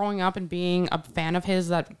found like growing up and being a fan of his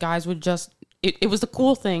that guys would just. It was the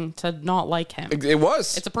cool thing to not like him. It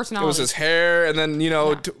was. It's a It personality. was his hair, and then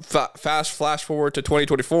Yeah. flash forward to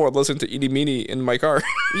 2024. Listen to Edie Meanie in my car.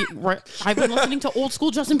 Right. I've been listening to old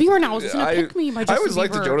school Justin Bieber now. I was listening to Pick Me by Justin I always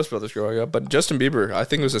liked the Bieber. Jonas Brothers growing up, but Justin Bieber, I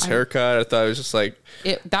think it was his haircut. I thought it was just like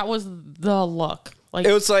That was the look. Like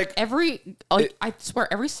it was like I swear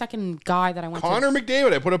every second guy that I went Connor to,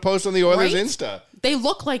 McDavid, I put a post on the Oilers Right? Insta. they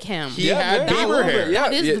look like him. He had that Bieber was- hair. Yeah,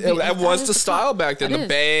 That is it that was is the style back then. That The is.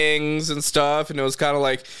 bangs and stuff, and it was kind of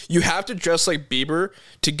like you have to dress like Bieber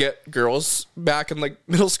to get girls back in like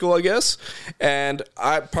middle school, I guess. And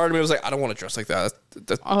part of me was like, I don't want to dress like that.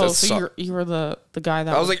 Oh, That so suck. you were the guy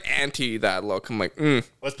that I was like anti that look. I'm like,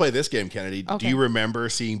 Let's play this game, Kennedy. Do Okay. you remember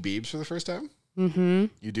seeing Biebs for the first time? Mm-hmm.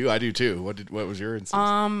 You do? I do too. What was your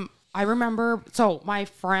instance? I remember. So my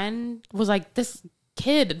friend was like, this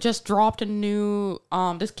kid just dropped a new.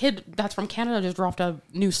 This kid that's from Canada just dropped a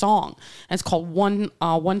new song, and it's called One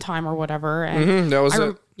Time or whatever. And that was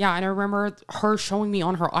it. Yeah, and I remember her showing me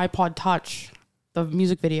on her iPod Touch the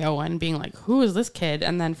music video and being like, "Who is this kid?"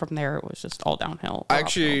 And then from there, it was just all downhill. I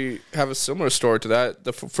actually have a similar story to that.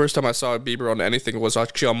 The first time I saw Bieber on anything was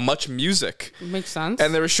actually on Much Music. Makes sense.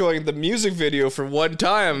 And they were showing the music video for One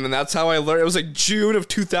Time, and that's how I learned. It was like June of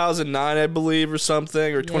 2009, I believe, or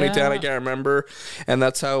something, or 2010, I Yeah. can't remember. And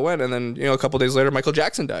that's how it went. And then, a couple days later, Michael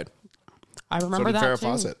Jackson died. I So remember did that Farrah too.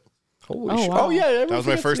 Fawcett. Holy Oh, shit. wow. Oh, yeah. That was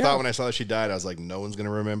my first thought when I saw that she died. I was like, no one's going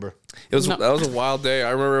to remember. That was a wild day. I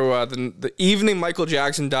remember the evening Michael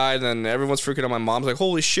Jackson died, and everyone's freaking out. My mom's like,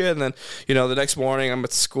 holy shit. And then, the next morning I'm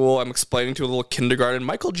at school. I'm explaining to a little kindergarten,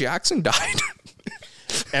 Michael Jackson died.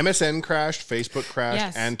 MSN crashed, Facebook crashed,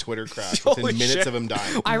 Yes. and Twitter crashed Holy within minutes shit. of him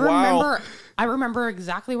dying. I remember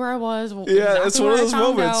exactly where I was. Yeah, it's one of those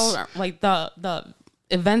moments. Like the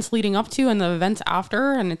events leading up to and the events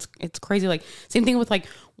after, and it's crazy. Like same thing with like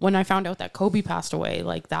when I found out that Kobe passed away,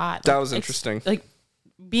 like that. That was interesting. Like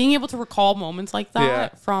being able to recall moments like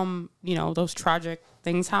that from, you know, those tragic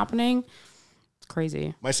things happening. It's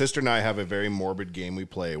crazy. My sister and I have a very morbid game we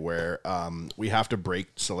play where we have to break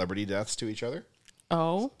celebrity deaths to each other.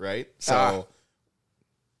 Oh. Right? So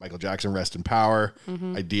Michael Jackson, rest in power.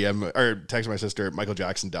 I DM or text my sister, Michael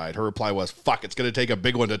Jackson died. Her reply was, fuck, it's going to take a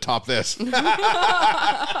big one to top this. It's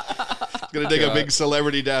going to take a big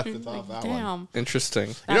celebrity death to top that one. Damn.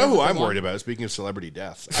 Interesting. You know who I'm worried about? Speaking of celebrity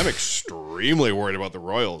deaths, I'm extremely worried about the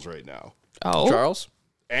Royals right now. Oh. Charles?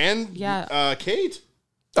 And Kate.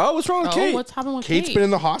 Oh, what's wrong with Kate? What's happened with Kate's Kate? been in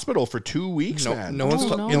the hospital for 2 weeks, man. No one's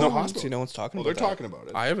no. in the Oh, hospital. No one's talking Well, about they're that. talking about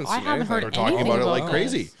it. I haven't seen haven't heard anything. They're talking anything about it like about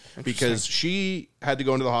crazy this. because she had to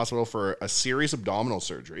go into the hospital for a serious abdominal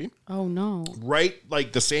surgery. Oh no. Right,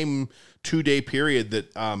 like the same 2-day period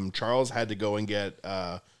that Charles had to go and get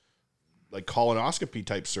like colonoscopy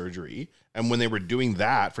type surgery. And when they were doing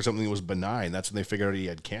that for something that was benign, that's when they figured out he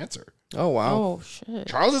had cancer. Oh, wow. Oh shit.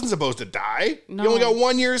 Charles isn't supposed to die. No. He only got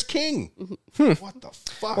 1 year as king. What the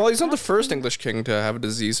fuck? Well, he's not the first English king to have a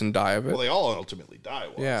disease and die of it. Well, they all ultimately die.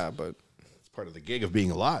 Once. Yeah, but It's part of the gig of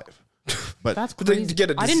being alive. But That's But they crazy.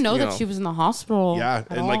 get a I didn't know you that know. she was in the hospital. yeah,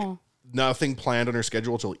 at and like all. nothing planned on her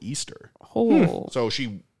schedule till Easter. Oh. So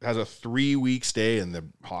she has a 3-week stay in the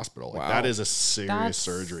hospital. Like, Wow. that is a serious That's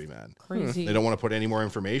surgery, man. Crazy. They don't want to put any more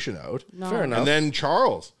information out. No. fair enough. And then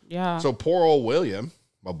Charles. Yeah. So poor old William,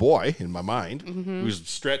 my boy in my mind, Mm-hmm. who's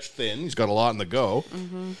stretched thin. He's got a lot in the go.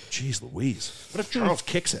 Jeez Louise. What if Charles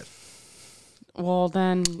kicks it? Well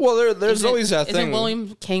then. well, there's is it- always that is thing. it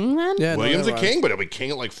William King then? Yeah, no, William's a never king, but he'll be king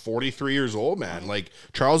at like 43 years old, man. Like,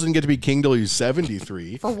 Charles didn't get to be king till he's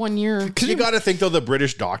 73. For 1 year. You got to think, though, the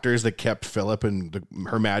British doctors that kept Philip and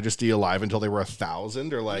Her Majesty alive until they were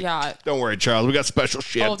 1,000 are like, Yeah. don't worry, Charles, we got special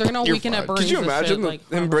shit. Oh, they're gonna You're weaken at fine." birth. Could you This imagine shit, like,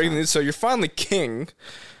 him 100%. breaking these? So you're finally king.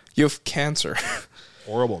 You have cancer.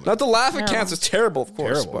 Horrible, man. Not to laugh at Terrible. cancer. It's terrible, of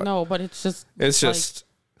course. Terrible. But No, but it's just. it's like, just.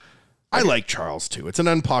 I like Charles, too. It's an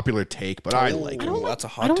unpopular take, but I like I him. don't, that's a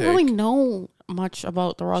hot I don't take. really know much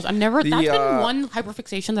about the Royals. I've never. That's been uh, one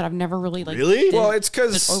hyperfixation that I've never really like. Really? Well, it's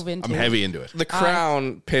because dove into. I'm heavy into it. the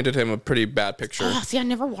Crown painted him a pretty bad picture. Oh, see, I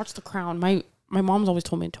never watched The Crown. My mom's always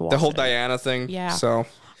told me to watch The whole it. Diana thing. Yeah. So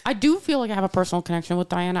I do feel like I have a personal connection with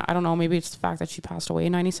Diana. I don't know. Maybe it's the fact that she passed away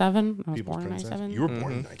in '97. I was People's born in Princess. '97. You were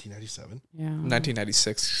born in 1997. Yeah.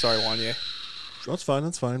 1996. Sorry, Wanye. That's fine.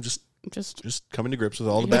 That's fine. I'm Just. just coming to grips with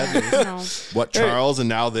all the bad news. You know, What, Charles, and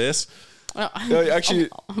now this? Actually,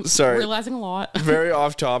 sorry. realizing a lot. Very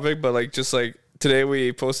off topic, but like just like today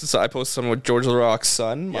I posted something with George LaRock's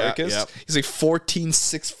son, Yeah, Marcus. yeah. He's like 14,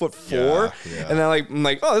 6'4", Yeah. and then I'm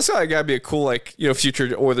like, oh, this guy gotta be a cool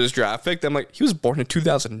future Oilers draft pick. Then I'm like, he was born in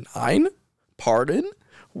 2009. Pardon?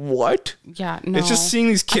 What? Yeah, no. It's just seeing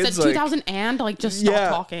these I kids said like 2000 and like just stop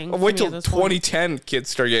talking. I wait to me till at this point. 2010 kids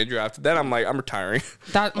start getting drafted. Then I'm like, I'm retiring.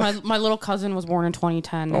 That my little cousin was born in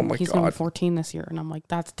 2010. Oh my he's gonna be God. 14 this year, and I'm like,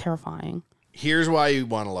 that's terrifying. Here's why you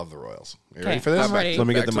want to love the Royals. Are you ready Okay, for this? I'm ready. Let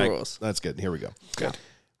me Back get the to mic. Royals. That's good. Here we go. Good.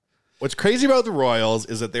 What's crazy about the Royals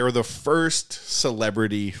is that they were the first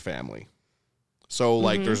celebrity family. So,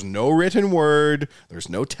 like, there's no written word, there's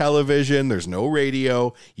no television, there's no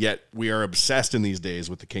radio, yet we are obsessed in these days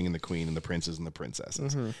with the king and the queen and the princes and the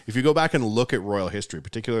princesses. If you go back and look at royal history,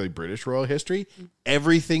 particularly British royal history,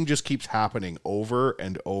 everything just keeps happening over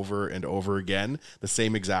and over and over again the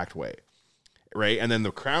same exact way. Right. And then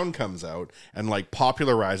the Crown comes out and like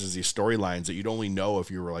popularizes these storylines that you'd only know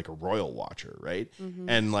if you were like a royal watcher. Right.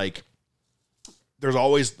 And like, there's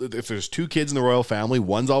always, if there's two kids in the royal family,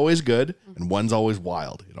 one's always good and one's always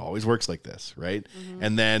wild. It always works like this. Right.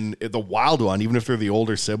 And then the wild one, even if they're the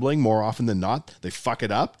older sibling, more often than not, they fuck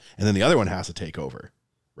it up. And then the other one has to take over.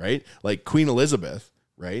 Right. Like Queen Elizabeth.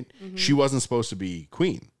 Right. She wasn't supposed to be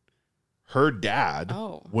queen. Her dad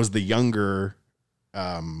was the younger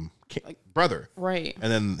brother. Right.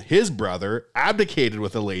 And then his brother abdicated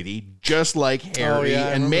with a lady just like Harry yeah,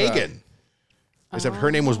 I and remember Meghan. Except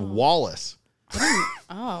her name was Wallace.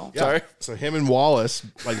 Oh. Yeah. Sorry? So him and Wallace,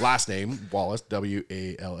 like last name, Wallace,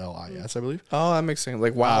 Wallis, I believe. Oh, that makes sense.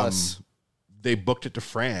 Like Wallace. They booked it to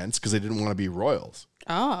France because they didn't want to be royals.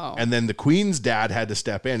 Oh. And then the Queen's dad had to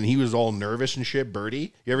step in and he was all nervous and shit.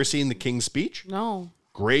 Birdie. You ever seen The King's Speech? No.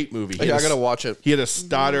 Great movie. He yeah, I had a- gotta watch it. He had a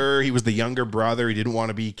stutter. He was the younger brother. He didn't want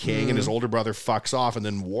to be king, and his older brother fucks off, and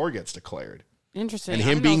then war gets declared. Interesting. And I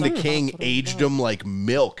him didn't being know the that. king That's what it was aged about. him like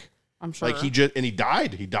milk. I'm sure. Like he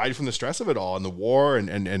died. He died from the stress of it all, and the war,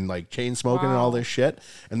 and like chain smoking and all this shit.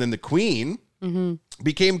 And then the queen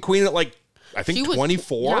became queen at like I think She was-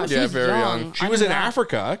 24. Yeah, she Yeah, was very young. She I was knew in that.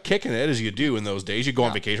 Africa kicking it as you do in those days. You go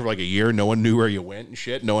on vacation for like a year. No one knew where you went and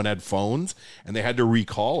shit. No one had phones, and they had to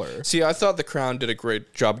recall her. See, I thought The Crown did a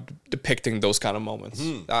great job depicting those kind of moments.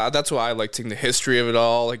 That's why I like seeing the history of it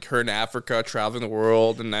all, like her in Africa, traveling the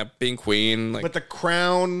world, and that being queen. Like, But The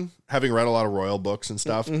Crown, having read a lot of royal books and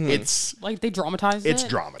stuff, it's Like they dramatized it's it.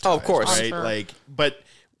 dramatized. Oh, of course. right? Sure. Like, but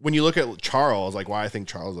when you look at Charles, like why I think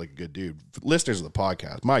Charles is like a good dude. Listeners of the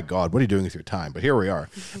podcast, my God, what are you doing with your time? But here we are.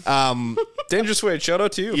 Dangerous Wade, shout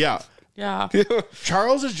out to you. Yeah. Yeah.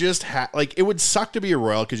 Charles is just like it would suck to be a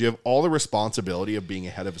royal because you have all the responsibility of being a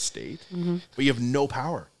head of a state, but you have no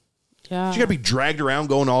power. Yeah. You got to be dragged around,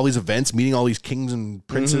 going to all these events, meeting all these kings and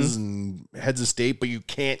princes and heads of state, but you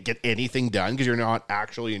can't get anything done because you're not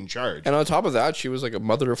actually in charge. And on top of that, she was like a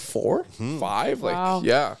mother of 4, 5. Like, Wow.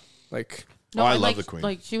 yeah. Like, Oh, I and, love like, the Queen.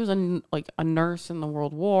 Like she was a nurse in the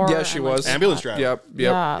World War. yeah, she and, like, was. Ambulance driver. Yep.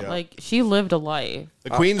 Yeah, Yeah. like she lived a life. The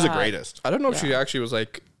Queen's the greatest. I don't know if she actually was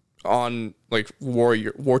like on like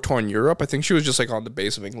war-torn Europe. I think she was just like on the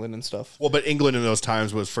base of England and stuff. Well, but England in those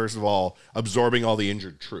times was first of all absorbing all the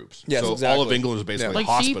injured troops. Yes, so all exactly. of England was basically Like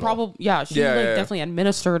hospital. she probably, she like definitely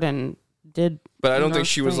administered and did. But I don't think nurse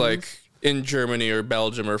she was things. like in Germany or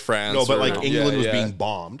Belgium or France. No, but or, like England was being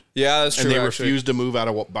bombed, Yeah, that's true. and they actually. refused to move out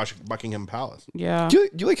of Buckingham Palace. Yeah. Do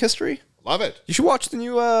you like history? Love it. You should watch the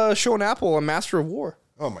new show on Apple, A Master of War.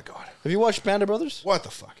 Oh my God. Have you watched Band of Brothers? What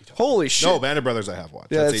the fuck? Are you talking Holy about? shit! No, Band of Brothers I have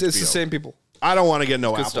watched. yeah, That's it's the HBO. same people. I don't want to get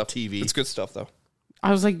no Good Apple stuff. TV. It's good stuff though.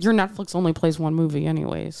 I was like, your Netflix only plays one movie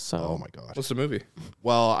anyways, so. Oh my God. What's the movie?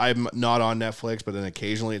 Well, I'm not on Netflix, but then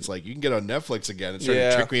occasionally it's like you can get on Netflix again. It's starting to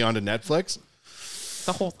Yeah. trick me onto Netflix.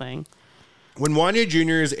 The whole thing. When Wanya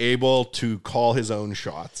Jr. is able to call his own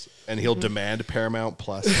shots, and he'll demand Paramount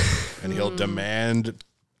Plus, and he'll demand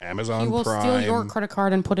Amazon He will Prime. steal your credit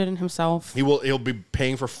card and put it in himself. He'll be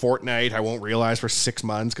paying for Fortnite. I won't realize for 6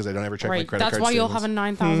 months because I don't ever check my Right. credit That's card why you'll statements. have a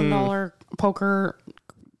 $9,000 poker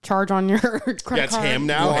charge on your credit That's card. him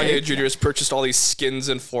now. Wanya Hey? Jr. has purchased all these skins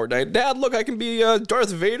in Fortnite. Dad, look, I can be Darth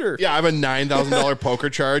Vader. Yeah, I have a $9,000 poker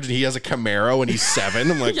charge, and he has a Camaro, and he's 7.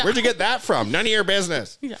 I'm like, where'd you get that from? None of your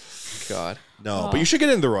business. Yeah. God. No, but you should get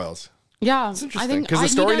into the Royals. Yeah. interesting, I think 'cause the I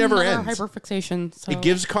story need never another ends. hyperfixation. So. It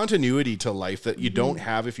gives continuity to life that you don't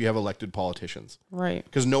have if you have elected politicians. Right.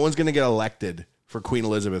 Because no one's going to get elected for Queen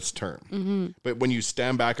Elizabeth's term. But when you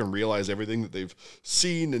stand back and realize everything that they've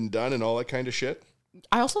seen and done and all that kind of shit,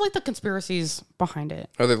 I also like the conspiracies behind it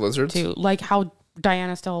Are they lizards? too. Like how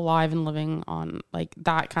Diana's still alive and living on like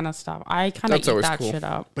that kind of stuff. I kind of That's eat always that cool. shit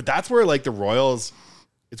up. but that's where like the Royals,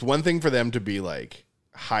 it's one thing for them to be like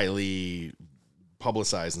highly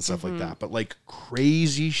publicized and stuff like that, but like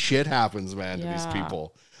crazy shit happens, man, to these Yeah.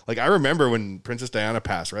 people. Like I remember when Princess Diana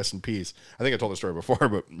passed, rest in peace. I think I told the story before,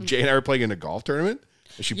 but Jay and I were playing in a golf tournament.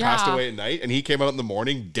 And she passed Yeah. away at night, and he came out in the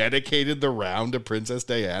morning, dedicated the round to Princess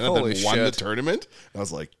Diana, Holy then won the shit. tournament. And I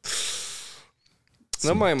was like,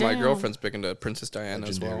 No, my Damn. girlfriend's big into Princess Diana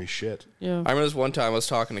as legendary well. shit. Yeah. I remember this one time I was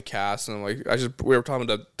talking to Cass and we were talking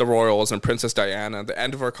about the Royals and Princess Diana. At the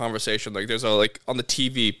end of our conversation, like there's on the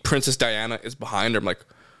TV, Princess Diana is behind her. I'm like,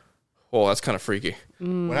 oh, that's kind of freaky.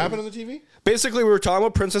 What happened on the TV? Basically, we were talking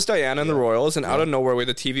about Princess Diana and the Royals, and out of nowhere, we had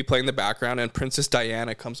the TV playing in the background, and Princess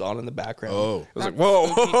Diana comes on in the background. Oh. I was like,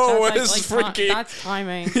 whoa, That's this is freaky. That's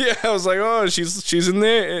timing. Yeah, I was like, oh, she's in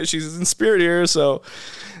there, she's in spirit here. So,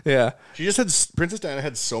 yeah, She just had Princess Diana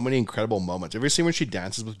had so many incredible moments. Have you ever seen when she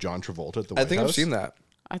dances with John Travolta at the White I think House? I've seen that.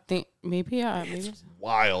 I think maybe it's-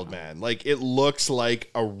 Wild, man. Like it looks like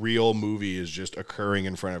a real movie is just occurring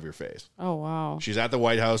in front of your face. Oh wow. She's at the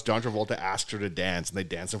White House. John Travolta asks her to dance, and they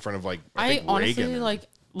dance in front of like I I think honestly Reagan.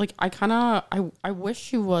 like I kind of I wish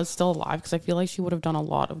she was still alive because I feel like she would have done a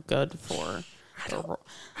lot of good for. I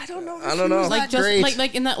don't know. I don't know. Like just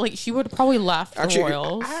like in that like she would have probably left Actually, the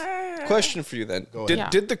Royals. Question for you then: ahead.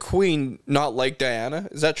 Did the Queen not like Diana?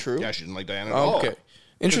 Is that true? Yeah, she didn't like Diana. At Oh, all. okay,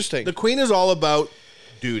 interesting. The Queen is all about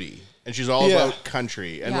duty, and she's all Yeah. about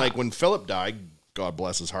country. And Yeah. like when Philip died, God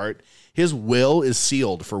bless his heart, his will is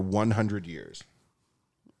sealed for 100 years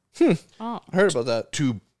I heard about that.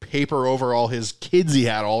 to paper over all his kids he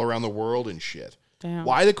had all around the world and shit. Damn.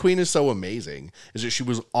 Why the Queen is so amazing is that she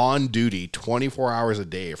was on duty 24 hours a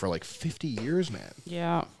day for like 50 years, man.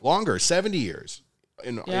 Yeah. Longer, 70 years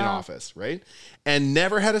in Yeah. office, right? And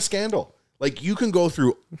never had a scandal. Like you can go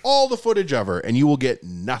through all the footage of her and you will get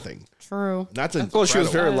nothing. True. And that's incredible. Well, she was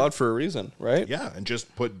very loved for a reason, right? Yeah, and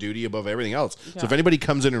just put duty above everything else. So if anybody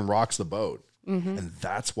comes in and rocks the boat, and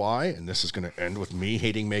that's why, and this is going to end with me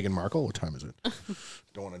hating Meghan Markle. What time is it?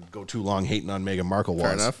 Don't want to go too long hating on Meghan Markle.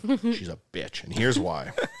 Fair She's a bitch, and here's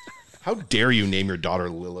why. How dare you name your daughter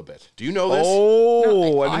Lilibet? Do you know this?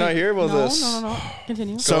 Oh, I did not hear about this. No.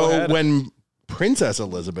 Continue. So when Princess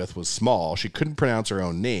Elizabeth was small, she couldn't pronounce her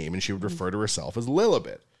own name, and she would refer to herself as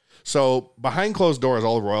Lilibet. So behind closed doors,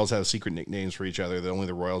 all the royals have secret nicknames for each other that only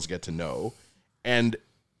the royals get to know. And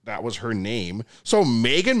that was her name. So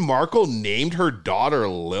Meghan Markle named her daughter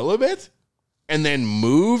Lilibet and then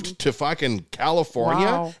moved to fucking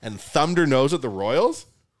California and thumbed her nose at the royals?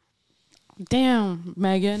 Damn,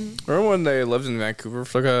 Megan. Remember when they lived in Vancouver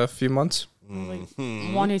for like a few months?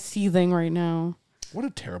 One is seething right now. What a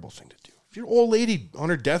terrible thing to do. If you're an old lady on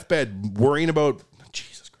her deathbed worrying about...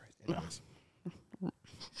 Jesus Christ. Anyways.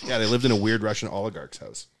 Yeah, they lived in a weird Russian oligarch's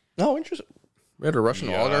house. Oh, interesting. We had a Russian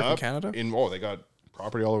oligarch in Canada? They got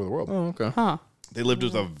property all over the world. Oh, okay. Huh. They lived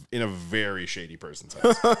in a very shady person's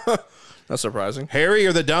house. That's surprising. Harry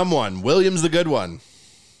or the dumb one, William's the good one.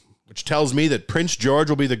 Which tells me that Prince George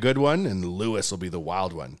will be the good one and Louis will be the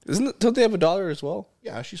wild one. Don't they have a daughter as well?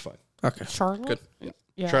 Yeah, she's fine. Okay. Charlotte? Good.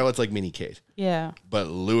 Yeah. Charlotte's like mini Kate. Yeah. But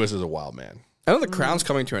Louis is a wild man. I know the crown's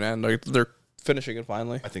coming to an end. Like, they're finishing it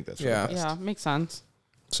finally. I think that's Yeah. for the best. Yeah, makes sense.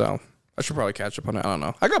 So I should probably catch up on it. I don't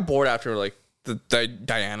know. I got bored after like the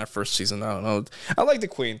Diana first season. I don't know. I like the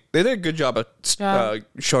Queen. They did a good job at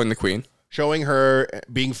showing the Queen. Showing her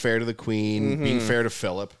being fair to the Queen, being fair to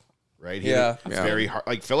Philip, right? It's very hard.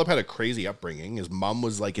 Like, Philip had a crazy upbringing. His mom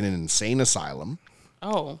was like in an insane asylum.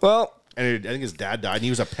 Oh. Well, And I think his dad died, and he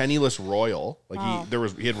was a penniless royal. Like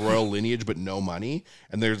he had royal lineage, but no money.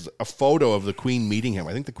 And there's a photo of the Queen meeting him.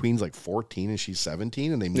 I think the Queen's like 14 and she's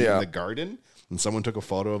 17, and they meet in the garden. And someone took a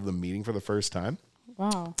photo of them meeting for the first time.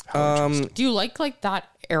 Wow. Do you like that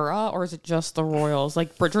era, or is it just the royals?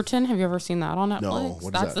 Like Bridgerton, have you ever seen that on Netflix? No, what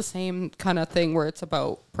is That's that? the same kind of thing where it's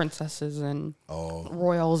about princesses and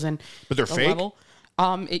royals and But they're the fake? level.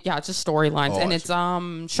 It's just storylines, and I it's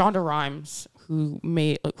Shonda Rhimes who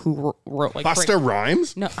wrote like Busta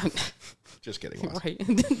Rhymes? No, Just kidding. Ross. right.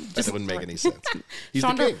 That wouldn't make any sense. He's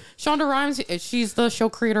the king. Shonda Rhimes, she's the show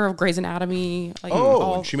creator of Grey's Anatomy. Like,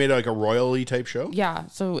 And she made like a royally type show? yeah,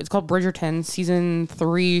 so it's called Bridgerton. Season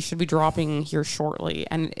 3 should be dropping here shortly,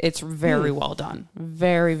 and it's very well done.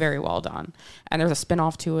 Very, very well done. And there's a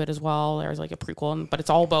spin-off to it as well. There's like a prequel, but it's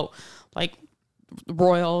all about like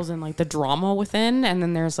royals and like the drama within. And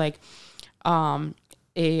then there's like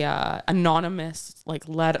a anonymous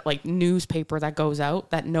like newspaper that goes out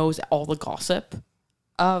that knows all the gossip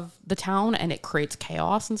of the town, and it creates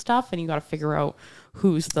chaos and stuff, and you got to figure out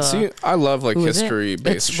who's the see, I love like who is it. history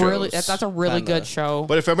based It's shows. really that's a really good show.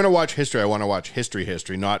 But if I'm going to watch history, I want to watch history,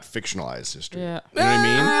 not fictionalized history. Yeah. You know what I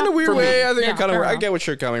mean? In a weird way, I think Yeah, I kind of fair I enough. get what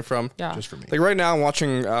you're coming from. Yeah. Just for me. Like right now, I'm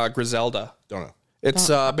watching Griselda. Don't know. It's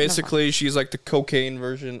basically she's like the cocaine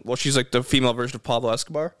version. Well, she's like the female version of Pablo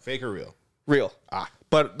Escobar. Fake or real? Real.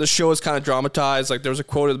 But the show is kind of dramatized. Like, there's a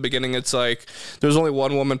quote at the beginning. It's like, there's only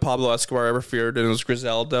one woman Pablo Escobar ever feared, and it was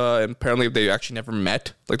Griselda. And apparently they actually never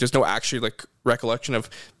met. Like, there's no actually, like, recollection of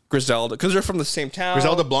Griselda. Because they're from the same town.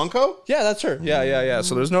 Griselda Blanco? Yeah, that's her. Yeah.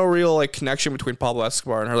 So there's no real, like, connection between Pablo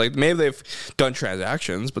Escobar and her. Like, maybe they've done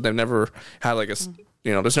transactions, but they've never had, like, there's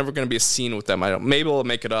never going to be a scene with them. Maybe we'll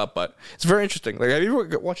make it up, but it's very interesting. Like, have you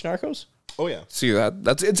ever watched Narcos? Oh, yeah. See that?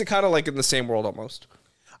 It's kind of like in the same world almost.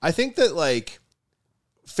 I think that, like,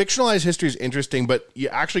 fictionalized history is interesting, but you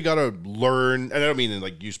actually got to learn, and I don't mean in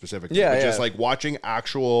like you specifically, but just like watching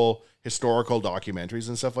actual historical documentaries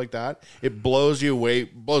and stuff like that, it blows me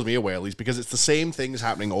away at least, because it's the same things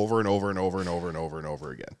happening over and over and over and over and over and over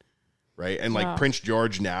again. Right. And like Prince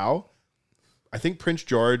George now, I think Prince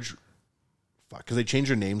George, because they change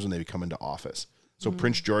their names when they come into office. So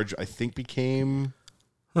Prince George, I think, became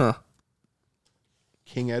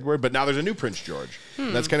King Edward, but now there's a new Prince George.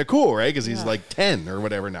 That's kind of cool, right? Because he's like 10 or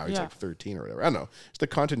whatever now. He's like 13 or whatever. I don't know. It's the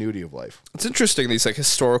continuity of life. It's interesting, these like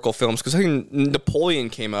historical films, because I think Napoleon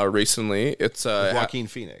came out recently. It's Joaquin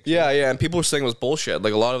Phoenix. Yeah, and people were saying it was bullshit.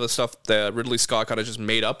 Like a lot of the stuff that Ridley Scott kind of just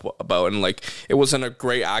made up about, and like it wasn't a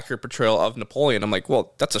great accurate portrayal of Napoleon. I'm like,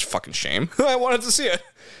 well, that's a fucking shame. I wanted to see it.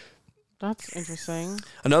 That's interesting.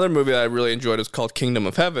 Another movie that I really enjoyed is called Kingdom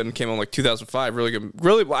of Heaven. Came out in like 2005. Really good.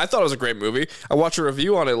 Really, I thought it was a great movie. I watched a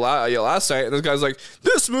review on it last night, and this guy's like,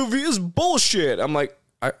 "This movie is bullshit." I'm like,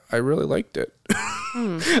 I really liked it.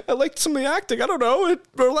 I liked some of the acting. I don't know.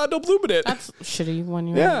 Orlando Bloom in it. That's shitty when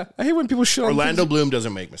you. Yeah, I hate when people shit on Orlando things. Bloom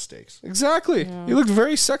doesn't make mistakes. Exactly. He looked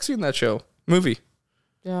very sexy in that movie.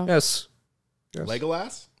 Yeah. Yes.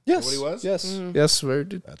 Legolas? Yes. Is that what he was? Yes. Yes. Very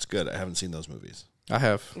good. That's good. I haven't seen those movies. I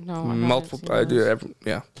have No, I haven't multiple. seen I do. those.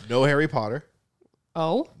 Yeah. No Harry Potter.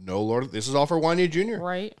 Oh, No Lord. This is all for Wanya Jr.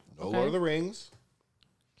 right. No Lord of the Rings.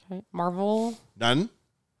 Okay. Marvel. None.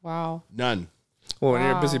 Wow. None. Well, when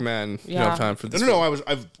you're a Wow. busy man, you don't Yeah. have time for this. No.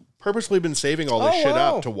 I've purposely been saving all this shit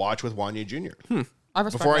up to watch with Wanye Jr.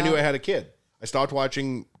 Before I knew I had a kid. I stopped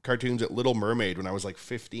watching cartoons at Little Mermaid when I was like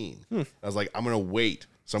 15. I was like, I'm going to wait.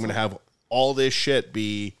 So I'm going to have all this shit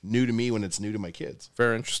be new to me when it's new to my kids.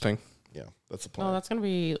 Very interesting. Yeah, that's the plan. Oh, that's going to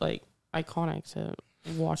be like iconic to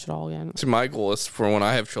watch it all again. See, my goal is for when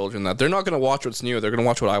I have children that they're not going to watch what's new. They're going to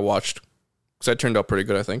watch what I watched. Because that turned out pretty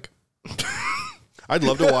good, I think. I'd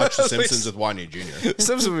love to watch The Simpsons with Wanye Jr.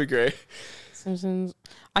 Simpsons would be great. Simpsons.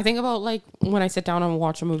 I think about like when I sit down and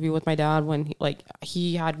watch a movie with my dad when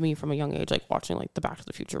he had me from a young age like watching like the Back to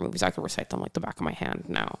the Future movies. I can recite them like the back of my hand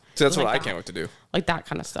now. So that's like what I that. can't wait to do. Like that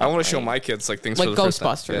kind of stuff. I want to show my kids like things like for the first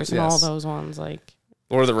time. Ghostbusters and all those ones. Like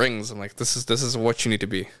Lord of the Rings. I'm like, this is what you need to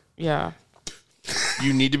be. yeah.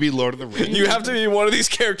 You need to be Lord of the Rings. You have to be one of these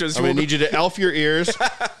characters. I'm going to need you to elf your ears.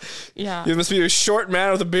 Yeah. You must be a short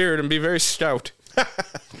man with a beard and be very stout.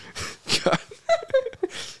 God.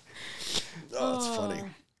 Oh, that's funny.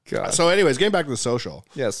 God. So anyways, getting back to the social.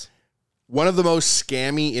 Yes. One of the most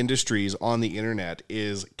scammy industries on the internet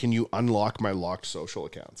is, can you unlock my locked social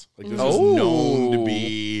accounts? Like this is known to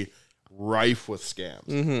be rife with scams.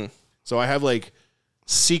 Mm-hmm. So I have like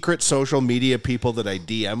secret social media people that I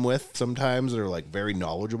DM with sometimes that are like very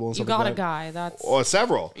knowledgeable and You stuff got like a that. guy that's Oh,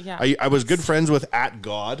 several. Yeah. I was good friends with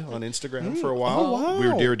 @God on Instagram for a while. Oh, wow.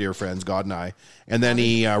 We were dear friends, God and I. And then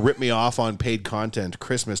he ripped me off on paid content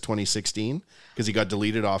Christmas 2016 because he got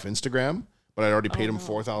deleted off Instagram, but I'd already paid him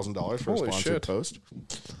 $4,000 for a Holy sponsored shit. post.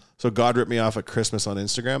 So God ripped me off at Christmas on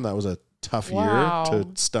Instagram. That was a tough Wow. year to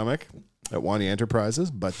stomach at Wanye Enterprises.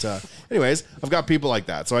 But anyways, I've got people like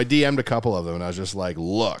that. So I DM'd a couple of them and I was just like,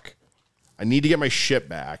 look, I need to get my shit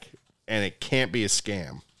back and it can't be a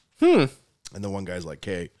scam. And the one guy's like,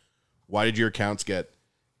 hey, why did your accounts get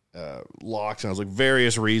locked? And I was like,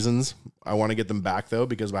 various reasons. I want to get them back though,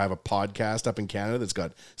 because I have a podcast up in Canada that's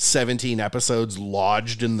got 17 episodes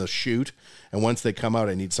lodged in the chute. And once they come out,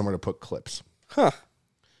 I need somewhere to put clips. Huh.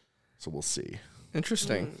 So we'll see.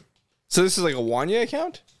 Interesting. So this is like a Wanye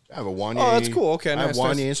account? I have a Wanye. Oh, that's cool. Okay, I have nice,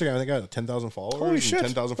 Wanye nice. Instagram. I think I have 10,000 followers. Holy and shit.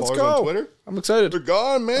 10,000 Let's followers go. on Twitter. I'm excited. They're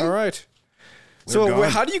gone, man. All right. They're So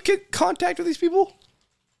gone. how do you get contact with these people?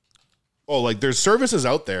 Oh, like there's services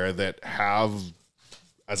out there that have,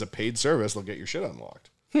 as a paid service, they'll get your shit unlocked.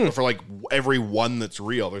 But for like every one that's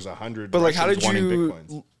real, there's 100. But like, how did Russians wanting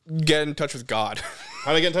you Bitcoins. get in touch with God?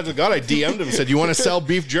 How did I get in touch with God? I DM'd him and said, you want to sell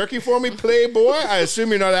beef jerky for me, playboy? I assume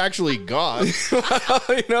you're not actually God.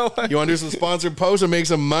 You know what? You want to do some sponsored posts and make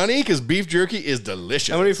some money? Because beef jerky is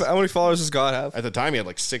delicious. How many followers does God have? At the time, he had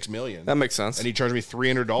like 6 million. That makes sense. And he charged me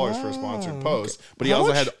 $300 for a sponsored post. But he How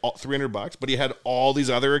also much? had $300, but he had all these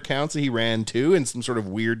other accounts that he ran too in some sort of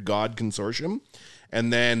weird God consortium.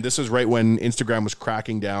 And then this was right when Instagram was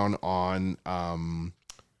cracking down on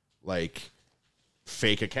like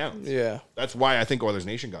fake accounts. Yeah. That's why I think Oilers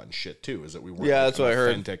Nation got in shit too, is that we weren't Yeah, like that's what an I heard.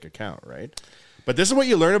 authentic account, right? But this is what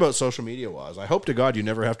you learn about social media, was. I hope to God you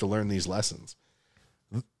never have to learn these lessons.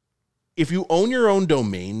 If you own your own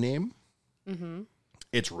domain name,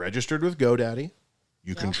 it's registered with GoDaddy.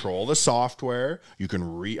 You control the software. You can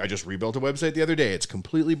I just rebuilt a website the other day. It's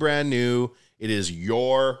completely brand new. It is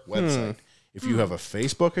your website. If you have a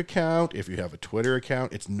Facebook account, if you have a Twitter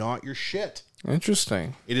account, it's not your shit.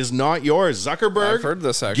 Interesting. It is not yours. Zuckerberg I've heard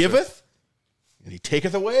this, actually. giveth, and he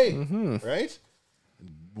taketh away. Right?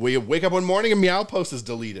 We wake up one morning and Meow Post is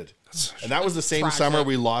deleted. And that was the same Tragic. summer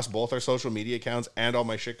we lost both our social media accounts and all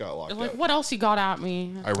my shit got locked like, out. what else you got at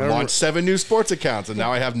me? I launched 7 new sports accounts, and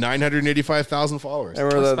now I have 985,000 followers. I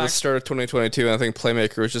remember that at the Respect. start of 2022, and I think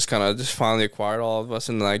Playmaker was just kind of just finally acquired all of us,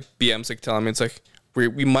 and like BM's like telling me it's like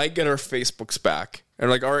we might get our Facebooks back and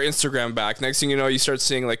like our Instagram back. Next thing you know, you start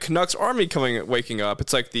seeing like Canucks Army waking up.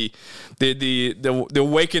 It's like the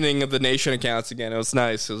awakening of the nation accounts again. It was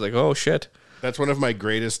nice. It was like, oh shit. That's one of my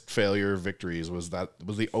greatest failure victories. Was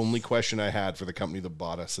the only question I had for the company that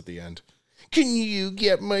bought us at the end. Can you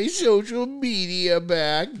get my social media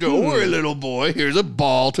back? Don't worry, little boy. Here's a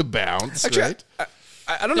ball to bounce. Actually, right?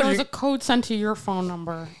 I don't know. There If was you, a code sent to your phone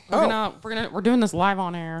number. We're doing this live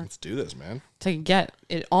on air Let's do this, man. to get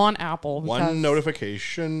it on Apple. One because-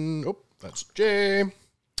 notification. Oh, that's Jay.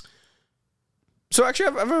 so actually,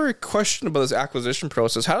 I have a question about this acquisition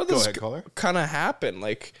process. How did Go this ahead, caller. kind of happen?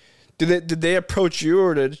 Like, did they approach you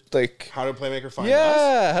or did like? How did Playmaker find us?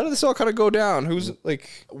 Yeah, how did this all kind of go down? Who's like?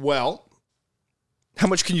 Well, How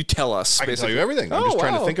much can you tell us? I can tell you everything. I'm Oh, just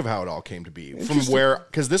trying to wow. think of how it all came to be. From where,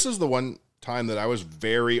 because this is the one time that I was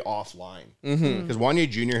very offline. Because Wanye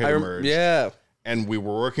Jr. had emerged. Yeah. And we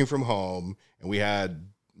were working from home, and we had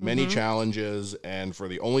many challenges, and for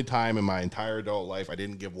the only time in my entire adult life, I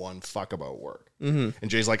didn't give one fuck about work. And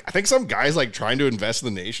Jay's like, I think some guy's like trying to invest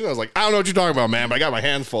in the nation. I was like, I don't know what you're talking about, man, but I got my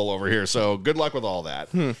hands full over here. So good luck with all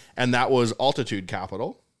that. And that was Altitude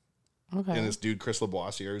Capital. Okay. And this dude, Chris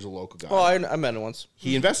Lavoisier, is a local guy. Oh, I met him once.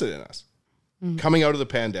 He invested in us coming out of the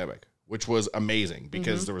pandemic, which was amazing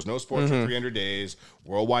because there was no sports for 300 days.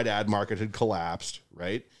 Worldwide ad market had collapsed,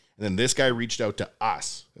 right? And then this guy reached out to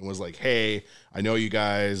us and was like, hey, I know you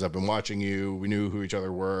guys. I've been watching you. We knew who each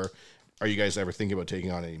other were. Are you guys ever thinking about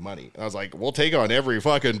taking on any money? And I was like, we'll take on every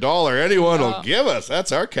fucking dollar anyone will give us.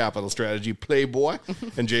 That's our capital strategy, playboy.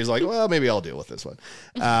 And Jay's like, well, maybe I'll deal with this one.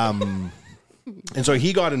 And so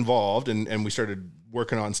he got involved, and we started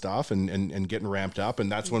working on stuff and getting ramped up.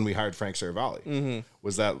 And that's when we hired Frank Saravalli.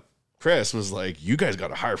 Was that Chris was like, you guys got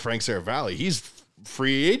to hire Frank Saravalli. He's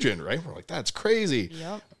free agent, right? We're like, that's crazy.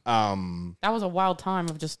 Yep. That was a wild time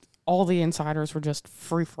of just all the insiders were just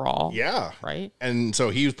free for all. Yeah. Right. And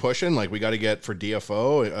so he was pushing, like, we got to get for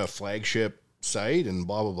DFO a flagship site and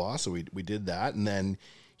blah, blah, blah. So we did that. And then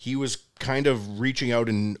he was kind of reaching out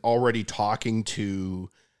and already talking to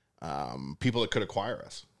people that could acquire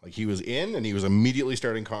us. Like, he was in and he was immediately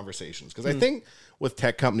starting conversations. Because I think with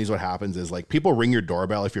tech companies, what happens is, like, people ring your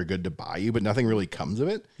doorbell if you're good to buy you, but nothing really comes of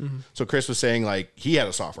it. So Chris was saying, like, he had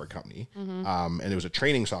a software company and it was a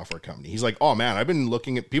training software company. He's like, oh man,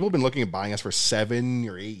 people have been looking at buying us for 7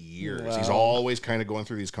 or 8 years. Wow. He's always kind of going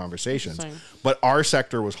through these conversations. But our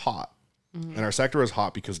sector was hot. And our sector was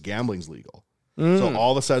hot because gambling's legal. So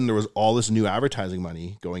all of a sudden there was all this new advertising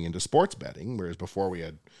money going into sports betting, whereas before we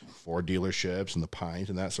had 4 dealerships and the Pint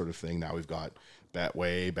and that sort of thing. Now we've got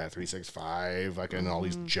Betway, Bet365, like, and all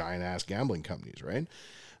these giant ass gambling companies, right?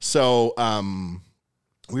 So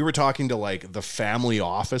we were talking to, like, the family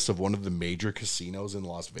office of one of the major casinos in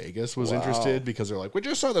Las Vegas was interested because they're like, we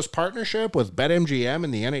just saw this partnership with BetMGM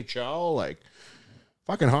and the NHL, like,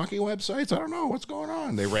 fucking hockey websites. I don't know what's going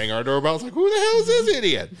on. They rang our doorbells like, who the hell is this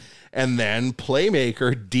idiot? And then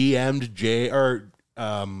Playmaker DM'd Jay or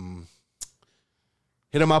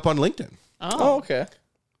hit him up on LinkedIn. Oh, okay.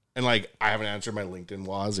 And, like, I haven't answered my LinkedIn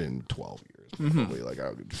was in 12 years. Probably. Like,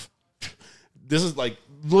 this is like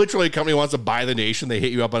literally a company wants to buy the nation. They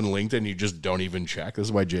hit you up on LinkedIn. You just don't even check. This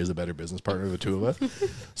is why Jay's a better business partner of the two of us.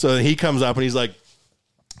 So he comes up and he's like,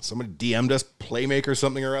 somebody DM'd us, Playmaker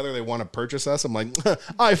something or other. They want to purchase us. I'm like,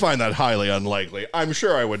 I find that highly unlikely. I'm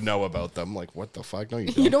sure I would know about them. Like, what the fuck? No, you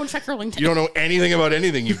don't. You don't check your LinkedIn. You don't know anything about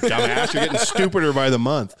anything, you dumbass. You're getting stupider by the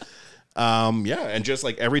month. Yeah, and just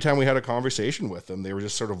like every time we had a conversation with them, they were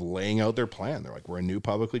just sort of laying out their plan. They're like, we're a new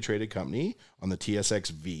publicly traded company on the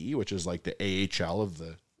TSXV, which is like the AHL of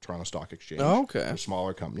the Toronto Stock Exchange. Oh, okay. For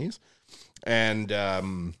smaller companies. And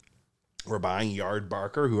we're buying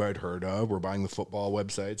Yardbarker, who I'd heard of. We're buying the football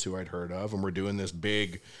websites, who I'd heard of. And we're doing this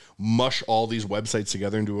big mush all these websites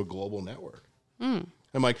together into a global network.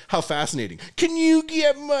 I'm like, how fascinating. Can you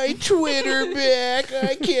get my Twitter back?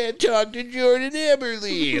 I can't talk to Jordan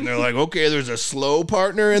Eberle. And they're like, okay, there's a slow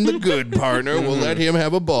partner and the good partner. We'll let him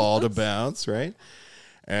have a ball to bounce, right?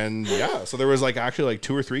 And yeah, so there was like actually like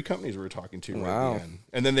 2 or 3 companies we were talking to. Wow. Right at the end.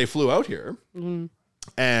 And then they flew out here.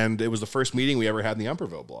 And it was the first meeting we ever had in the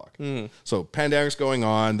Umperville block. So pandemic's going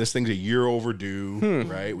on. This thing's a year overdue,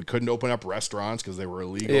 right? We couldn't open up restaurants because they were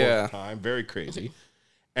illegal at the time. Very crazy.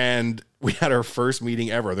 And we had our first meeting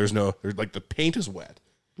ever. There's like the paint is wet.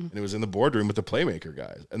 And it was in the boardroom with the Playmaker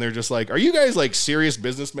guys. And they're just like, are you guys like serious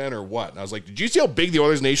businessmen or what? And I was like, did you see how big the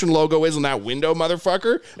Oilers Nation logo is in that window,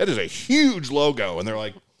 motherfucker? That is a huge logo. And they're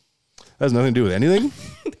like, that has nothing to do with anything.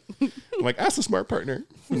 I'm like, ask the smart partner.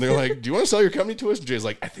 And they're like, do you want to sell your company to us? And Jay's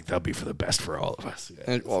like, I think that'll be for the best for all of us. Yeah.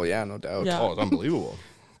 And, well, yeah, no doubt. Yeah. Oh, it's unbelievable.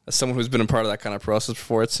 As someone who's been a part of that kind of process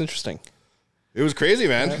before, it's interesting. It was crazy,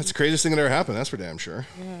 man. It's the craziest thing that ever happened. That's for damn sure.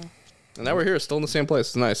 Yeah. And now we're here, still in the same place.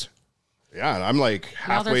 It's nice. Yeah, and I'm like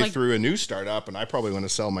halfway like- through a new startup, and I probably want to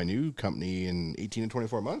sell my new company in 18 to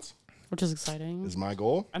 24 months. Which is exciting. Is my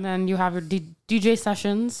goal. And then you have your DJ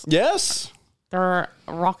sessions. Yes. They're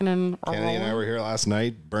rocking and Kennedy and I were here last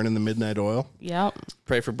night, burning the midnight oil. Yep.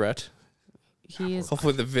 Pray for Brett. He is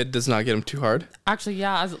Hopefully the vid does not get him too hard. actually,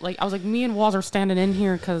 yeah. I was like, me and Waz are standing in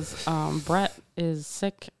here because Brett is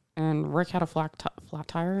sick and Rick had a flat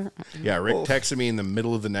tire. Yeah, Rick texted me in the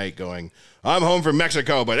middle of the night going, I'm home from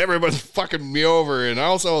Mexico, but everybody's fucking me over, and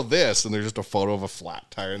also this. And there's just a photo of a flat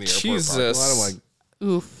tire in the airport Jesus. parking lot. I'm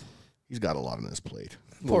like, Oof. he's got a lot on his plate.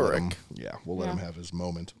 Poor We'll let Rick. him- We'll let him have his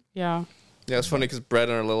moment. Yeah. Yeah, it's funny because Brett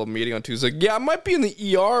in our little meeting on Tuesday, like, yeah, I might be in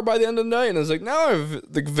the ER by the end of the night. And I was like, no, I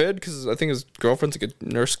have the vid because I think his girlfriend's like a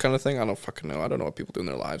nurse kind of thing. I don't fucking know. I don't know what people do in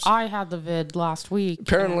their lives. I had the vid last week.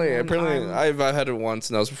 Apparently, I've had it once,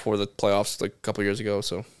 and that was before the playoffs, like a couple years ago.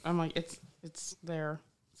 So I'm like, it's there.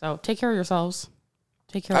 So take care of yourselves.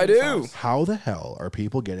 Take care of I yourselves. do. How the hell are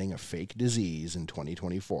people getting a fake disease in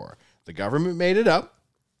 2024? The government made it up.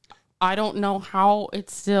 I don't know how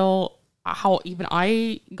it's still, how even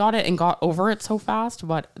I got it and got over it so fast,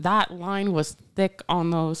 but that line was thick on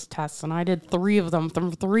those tests, and I did 3 of them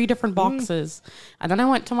from 3 different boxes. And then I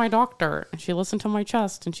went to my doctor, and she listened to my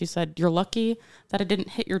chest, and she said, "You're lucky that it didn't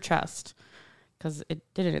hit your chest," because it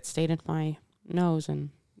didn't. It stayed in my nose, and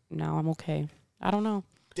now I'm okay. I don't know.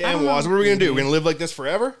 Damn, Waz, what are we going to do? We're going to live like this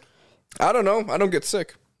forever? I don't know. I don't get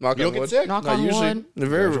sick. Knock You on don't wood. get sick? Knock Not on usually. wood.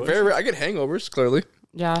 Very. I get hangovers. Clearly.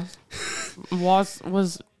 Yeah.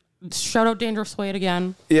 was shout out Dangerous Wade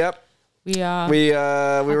again. Yep. We We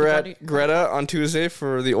were Everybody- at Greta on Tuesday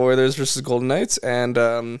for the Oilers versus Golden Knights, and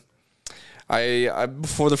I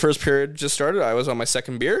before the first period just started, I was on my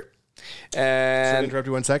second beer, Sorry to and interrupt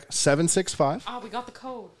you 1 sec. 765 we got the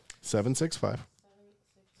code. 765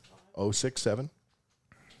 067.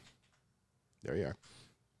 There you are.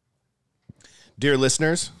 Dear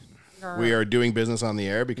listeners, we are doing business on the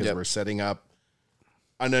air because Yep. we're setting up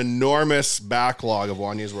an enormous backlog of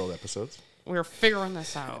Wanya's World episodes. We're figuring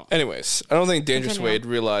this out. anyways, I don't think Dangerous Continue. Wade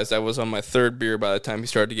realized I was on my third beer by the time he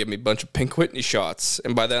started to give me a bunch of Pink Whitney shots,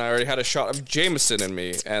 and by then I already had a shot of Jameson in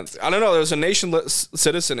me, and I don't know, there was a nationless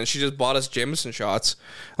citizen, and she just bought us Jameson shots.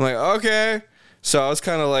 I'm like, okay, so I was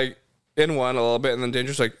kind of like in one a little bit, and then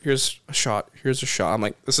Dangerous like, here's a shot. I'm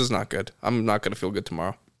like, this is not good. I'm not gonna feel good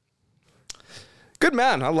tomorrow. Good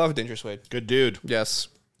man. I love Dangerous Wade. Good dude. Yes.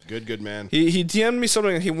 Good man. He DM'd me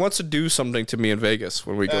something. He wants to do something to me in Vegas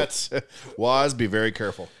when we go. That's Waz, be very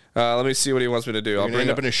careful. Let me see what he wants me to do. You're I'll going to bring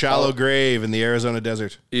end up in a shallow grave in the Arizona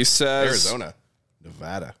desert. He says Arizona.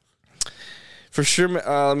 Nevada. for sure.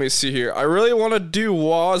 Let me see here. I really want to do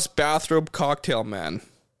Waz bathrobe cocktail man.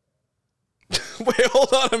 Wait,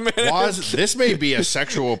 hold on a minute. Waz, this may be a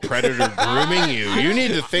sexual predator grooming you. You need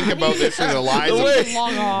to think about this in the lives of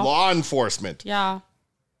Long off. law enforcement. Yeah.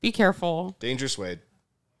 Be careful. Dangerous Wade.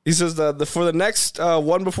 He says that for the next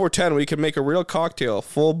 1 before 10, we can make a real cocktail,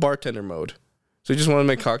 full bartender mode. So you just want to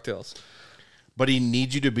make cocktails. But he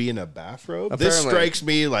needs you to be in a bathrobe? Apparently. This strikes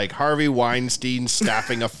me like Harvey Weinstein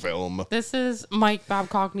staffing a film. This is Mike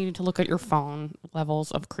Babcock needing to look at your phone levels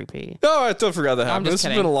of creepy. Oh, I totally forgot that happened. just This has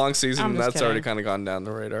kidding. been a long season, I'm and just that's already kidding. kind of gone down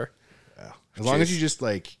the radar. As long as you just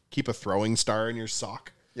like keep a throwing star in your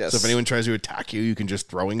sock. Yes. So if anyone tries to attack you, you can just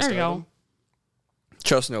throwing There star you go. them.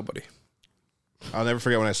 Trust nobody. I'll never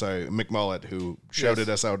forget when I saw Mick Mullet, who shouted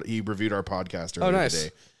us out. He reviewed our podcast earlier nice.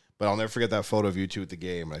 today. But I'll never forget that photo of you two at the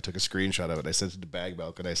game. I took a screenshot of it. I sent it to Bag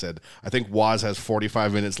Milk, and I said, I think Waz has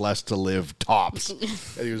 45 minutes less to live, tops.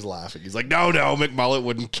 And he was laughing. He's like, no, Mick Mullet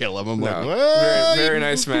wouldn't kill him. I'm like, No. well, Very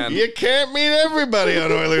nice man. you can't meet everybody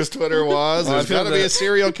on Oilers Twitter, Waz. Well, I There's feel got to be that- a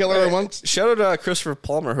serial killer amongst. Shout out to Christopher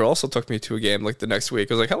Palmer, who also took me to a game like the next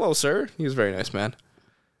week. I was like, hello, sir. He was a very nice man.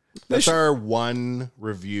 That's our one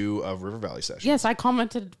review of River Valley Session. Yes, I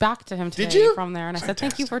commented back to him today Did you? from there, and I said,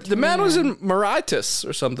 thank you for The man tuning was in Mauritius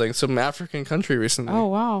or something, some African country recently. Oh,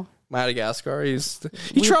 wow. Madagascar. He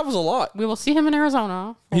travels a lot. We will see him in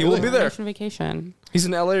Arizona. for He will be our there. nation vacation. He's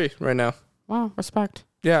in LA right now. Wow, respect.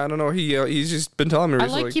 Yeah, I don't know. He's just been telling me I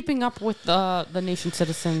recently. like keeping up with the nation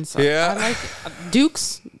citizens. Yeah. I like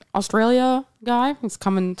Duke's Australia guy. He's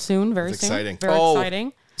coming soon, very That's soon. exciting. Very Oh.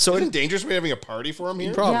 exciting. so Isn't Dangerous Way having a party for him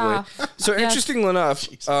here? Probably. Yeah. So Yes. interestingly enough,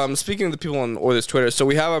 speaking of the people on Oilers Twitter, so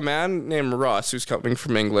we have a man named Russ who's coming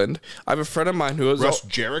from England. I have a friend of mine who is Russ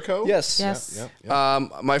Jericho? Yes. Yes.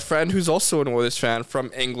 My friend who's also an Oilers fan from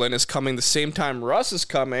England is coming the same time Russ is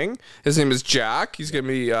coming. His name is Jack. He's gonna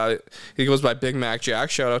be he goes by Big Mac Jack.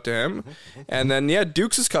 Shout out to him. And then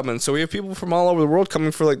Dukes is coming. So we have people from all over the world coming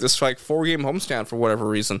for like this 4-game homestand for whatever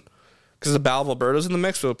reason. Because the Battle of Alberta's in the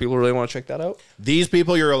mix, so people really want to check that out. These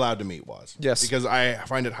people you're allowed to meet, Waz. Yes. Because I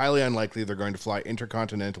find it highly unlikely they're going to fly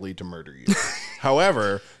intercontinentally to murder you.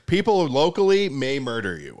 However, people locally may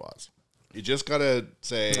murder you, Waz. You just got to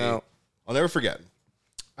say, No. I'll never forget.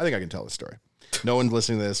 I think I can tell this story. No one's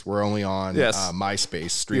listening to this. We're only on Yes.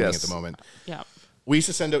 MySpace streaming Yes. at the moment. Yeah. We used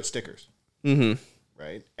to send out stickers. Mm-hmm.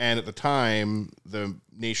 Right? And at the time, the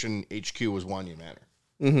Nation HQ was Wanya Manor.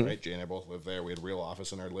 Right? Jay and I both lived there. We had a real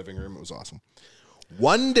office in our living room. It was awesome.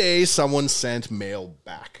 One day, someone sent mail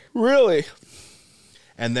back. Really?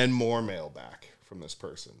 And then more mail back from this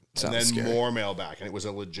person. Sounds and then scary. more mail back. And it was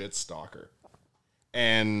a legit stalker.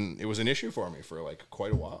 And it was an issue for me for like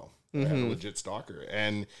quite a while. I had a legit stalker.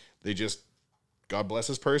 And they just God bless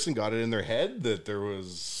this person, got it in their head that there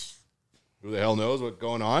was, who the hell knows what's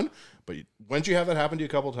going on. But once you have that happen to you a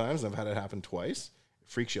couple of times, and I've had it happen twice, it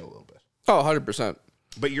freaks you a little bit. Oh, 100%.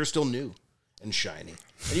 But you're still new and shiny.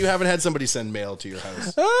 And you haven't had somebody send mail to your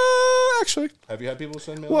house. Actually. Have you had people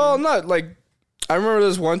send mail? Well, not like... I remember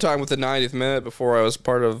this one time with the 90th Minute before I was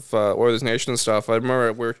part of Oilers Nation and stuff. I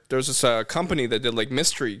remember where there was this company that did like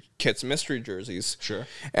mystery kits, mystery jerseys. Sure.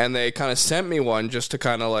 And they kind of sent me one just to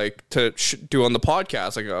kind of like do on the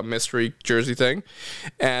podcast, like a mystery jersey thing.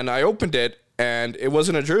 And I opened it and it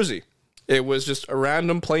wasn't a jersey. It was just a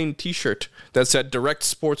random plain T-shirt that said Direct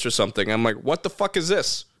Sports or something. I'm like, what the fuck is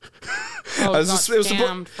this? Oh,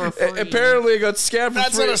 scammed for free. Apparently, it got scammed for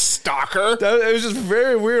That's free. not a stalker. It was just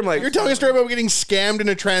very weird. I'm like, You're telling a story about getting scammed in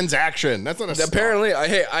a transaction. That's not a apparently,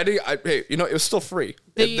 you know, it was still free.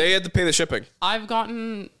 They had to pay the shipping. I got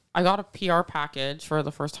a PR package for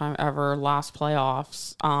the first time ever last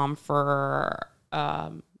playoffs for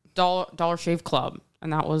Dollar Shave Club,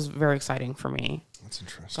 and that was very exciting for me. That's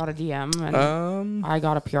interesting. Got a DM and I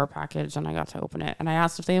got a PR package and I got to open it, and I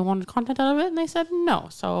asked if they wanted content out of it and they said no.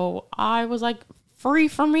 So I was like, free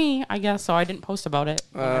for me, I guess. So I didn't post about it.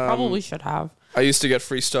 I probably should have. I used to get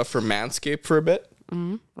free stuff for Manscaped for a bit.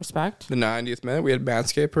 Respect. The 90th Minute, we had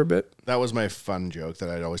Manscaped for a bit. That was my fun joke that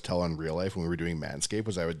I'd always tell on Real Life when we were doing Manscaped,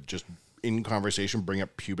 was I would just, in conversation, bring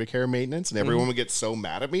up pubic hair maintenance, and everyone would get so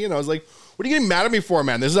mad at me, and I was like, what are you getting mad at me for,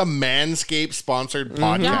 man? This is a Manscaped sponsored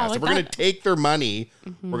podcast. Yeah, like if we're going to take their money,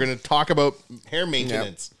 we're going to talk about hair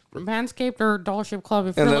maintenance. Manscaped or Dollar Shave Club,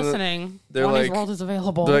 if And you're then listening, they're Bonnie's like- World is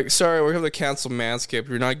available. They're like, sorry, we're going to cancel Manscaped.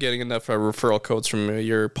 You're not getting enough referral codes from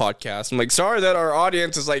your podcast. I'm like, sorry that our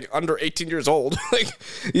audience is like under 18 years old. Like,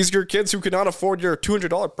 these are kids who cannot afford your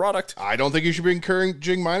 $200 product. I don't think you should be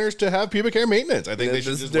encouraging minors to have pubic hair maintenance. I think they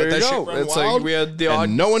should just there let you that go. shit run It's like wild, we had the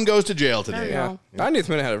and no one goes to jail today. There you go. 90th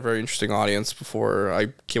Minute had a very interesting audience before I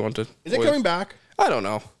came on to... Is it coming back? I don't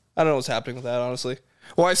know. I don't know what's happening with that, honestly.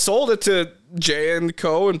 Well, I sold it to Jay and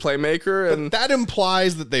Co. and Playmaker, and That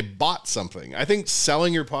implies that they bought something. I think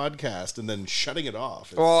selling your podcast and then shutting it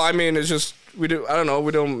off. well, I mean, it's just I don't know.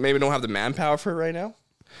 We don't have the manpower for it right now.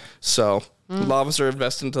 So a lot of us are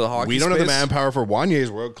invested into the hockey. We don't have the space. manpower for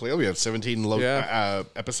Wanye's World. Clearly, we have 17 Yeah.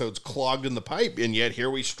 episodes clogged in the pipe, and yet here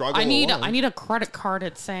we struggle. I need along. a credit card.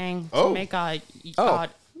 It's saying Oh. to make a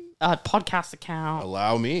podcast account.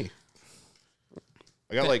 Allow me.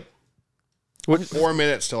 I got like What- 4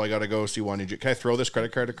 minutes till I got to go see Wanye. Can I throw this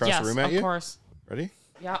credit card across Yes, the room at of you? course. Ready?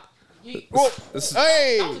 Yeah. This is,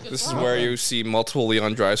 Hey, this is where you see multiple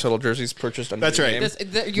Leon Draisaitl jerseys purchased under That's your right.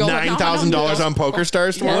 name. $9,000 on Poker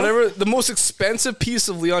Stars tomorrow. Whatever the most expensive piece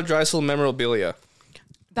of Leon Draisaitl memorabilia.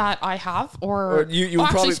 That I have, or you actually,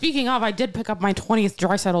 probably- speaking of, I did pick up my 20th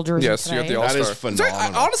Draisaitl jersey Yes, today. you got the That All-Star. is Sorry,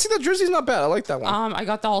 phenomenal. honestly, that jersey's not bad. I like that one. I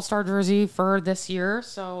got the All-Star jersey for this year,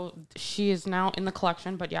 so she is now in the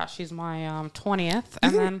collection. But yeah, she's my 20th,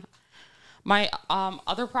 and then my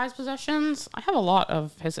other prized possessions. I have a lot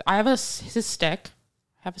of his. I have his stick.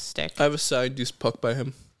 I have a stick. I have a side deuce puck by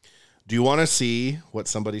him. Do you want to see what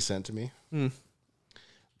somebody sent to me?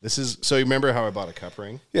 This is so. You remember how I bought a cup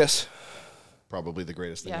ring? Yes, Probably the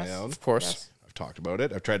greatest thing Yes. I own. of course. Yes. I've talked about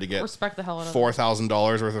it. I've tried to get Respect the hell out of it.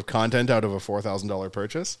 $4,000 worth of content out of a $4,000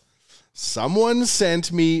 purchase. Someone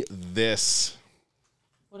sent me this.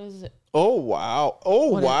 What is it? Oh wow!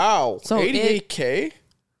 Oh What is- wow! So it- 88K.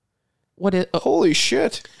 What is? Holy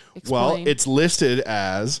shit! Well, explain. it's listed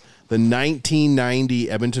as the 1990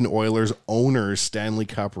 Edmonton Oilers owner's Stanley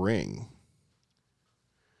Cup ring.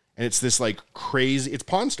 And it's this like crazy, it's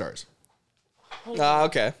Pawn Stars.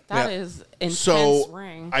 Okay. That Yeah. is intense So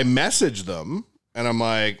ring. I messaged them and I'm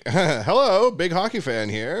like, hello, big hockey fan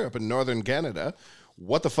here up in Northern Canada.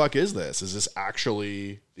 What the fuck is this? Is this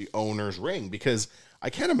actually the owner's ring? Because I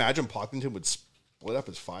can't imagine Pocklington would split up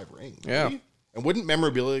his 5 rings. Yeah. Right? And wouldn't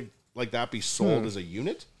memorabilia like that be sold as a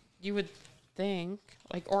unit? You would think,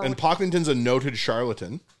 like, or And Pocklington's a noted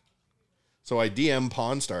charlatan. So I DM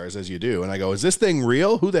Pawn Stars as you do, and I go, is this thing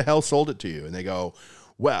real? Who the hell sold it to you? And they go,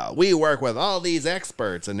 well, we work with all these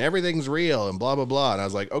experts and everything's real and blah, blah, blah. And I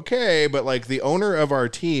was like, okay, but like the owner of our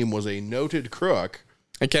team was a noted crook.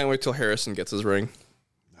 I can't wait till Harrison gets his ring.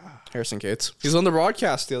 Harrison Cates. He's on the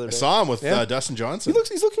broadcast the other I day. saw him with Yeah. Dustin Johnson.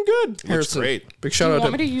 He's looking good. Harrison. great. Big do shout you out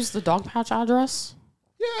want to me him. to use the dog patch address?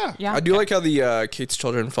 Yeah. Yeah. I do like how the Cates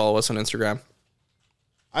children follow us on Instagram.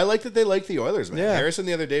 I like that they like the Oilers, man. Yeah. Harrison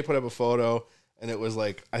the other day put up a photo And it was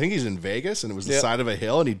like, I think he's in Vegas, and it was the side of a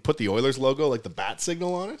hill, and he'd put the Oilers logo, like the bat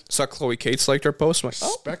signal on it. Saw Chloe Cates liked our post. I'm like,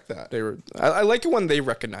 Respect that. They were. I like it when they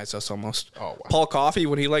recognize us almost. Oh, wow. Paul Coffey,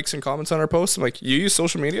 when he likes and comments on our posts, I'm like, you use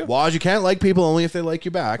social media? Waz, you can't like people only if they like you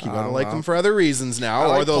back. You gotta like them for other reasons now, I or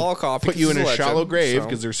like they'll Paul Coffey put you 'cause in a he's a shallow legend, grave so.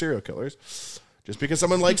 because they're serial killers. Just because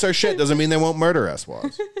someone likes our shit doesn't mean they won't murder us,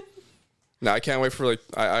 Waz. No, I can't wait for like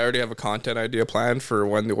I already have a content idea planned for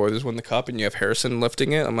when the Oilers win the cup and you have Harrison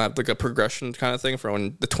lifting it. I'm gonna have like a progression kind of thing for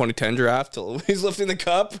when the 2010 draft till he's lifting the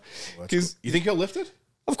cup. Because You think he'll lift it?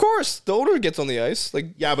 of course the owner gets on the ice. Like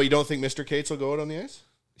Yeah, but you don't think Mr. Cates will go out on the ice?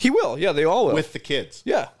 he will. Yeah, they all will. With the kids?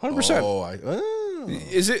 yeah, 100%. Oh,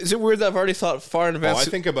 Is it weird that I've already thought far in advance? I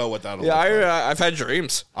think about what that'll yeah, look like. I've had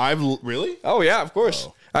dreams. Really? Oh yeah, of course.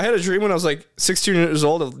 I had a dream when I was like 16 years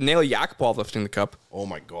old of Nail Yakupov lifting the cup. Oh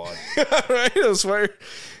my God. Right? It was very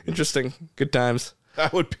interesting. Good times.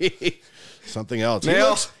 That would be something else.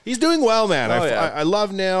 Nail. He's doing well, man. Oh, yeah. I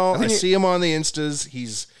love Nail. I think see him on the Instas.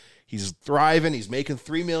 He's thriving. He's making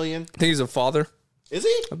 $3 million. I think he's a father. Is he?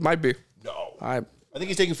 It might be. No. I think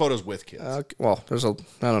he's taking photos with kids. well, there's a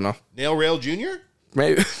I don't know. Nail Rail Jr.?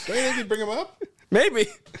 Maybe Don't you think you'd bring him up? maybe.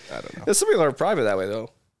 I don't know. There's some people that are private that way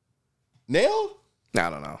though. Nail? I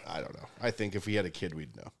don't know. I don't know. I think if we had a kid,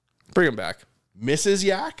 we'd know. Bring him back. Mrs.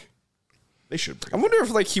 Yak? They should bring I him. wonder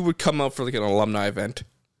if like he would come out for like an alumni event.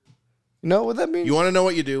 You know what that mean? You want to know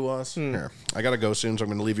what you do, Waz? Here. I got to go soon, so I'm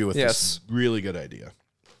going to leave you with Yes. this really good idea.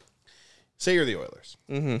 Say you're the Oilers,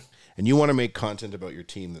 and you want to make content about your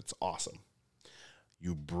team that's awesome.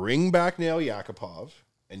 You bring back Nail Yakupov,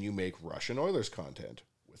 and you make Russian Oilers content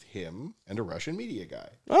with him and a Russian media guy.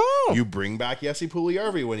 Oh, You bring back Jesse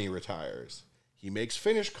Puljujarvi when he retires. He makes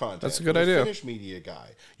Finnish content. That's a good with idea. Finnish media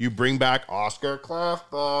guy. You bring back Oscar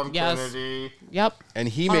Klefbom, Yes. Kennedy. Yep. And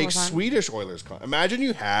he makes 100%. Swedish Oilers content. Imagine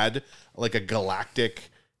you had like a galactic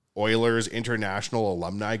Oilers international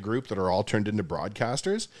alumni group that are all turned into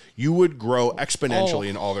broadcasters. You would grow exponentially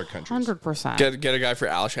in all their countries. 100%. get a guy for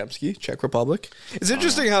Al Shemsky, Czech Republic. It's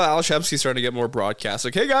interesting how Al Shemsky's starting to get more broadcasts.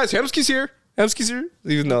 Like, hey guys, Shemsky's here. Shemsky's here.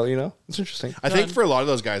 Even though it's interesting. I think for a lot of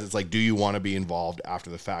those guys, it's like, do you want to be involved after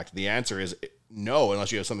the fact? The answer is no,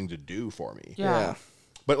 unless you have something to do for me. Yeah.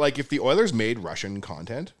 But like, if the Oilers made Russian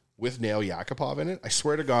content with Nail Yakupov in it, I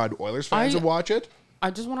swear to God, Oilers fans would watch it. I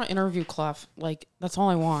just want to interview Clef. Like, that's all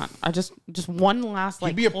I want. I just one last,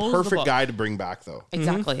 like, He'd be a close the perfect book. guy to bring back, though.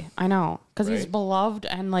 Exactly. I know. Because he's Right? beloved,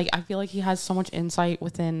 and, like, I feel like he has so much insight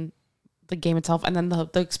within the game itself. And then the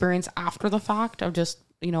experience after the fact of just,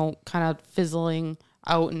 kind of fizzling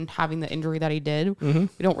out and having the injury that he did. We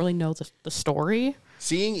don't really know the story.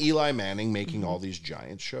 Seeing Eli Manning making all these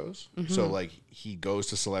Giants shows, so like he goes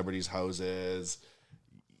to celebrities' houses,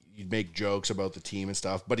 you'd make jokes about the team and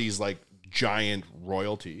stuff, but he's like Giants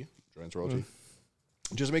royalty. It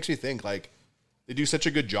just makes me think like they do such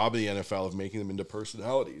a good job in the NFL of making them into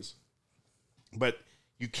personalities, but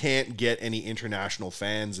you can't get any international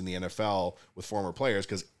fans in the NFL with former players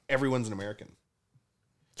because everyone's an American.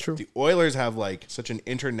 True. The Oilers have like such an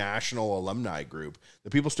international alumni group that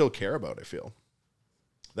people still care about, I feel.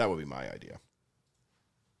 That would be my idea.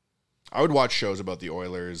 I would watch shows about the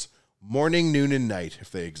Oilers morning, noon, and night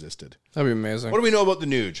if they existed. That'd be amazing. What do we know about the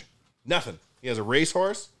Nuge? Nothing. He has a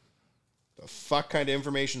racehorse. The fuck kind of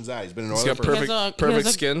information's that? He's been an He's Oiler got for... perfect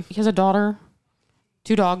skin. He has a daughter,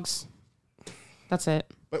 2 dogs. That's it.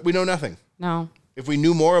 But we know nothing. No, If we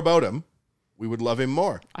knew more about him, we would love him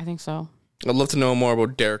more. I think so. I'd love to know more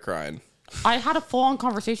about Derek Ryan. I had a full-on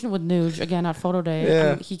conversation with Nuge again at photo day.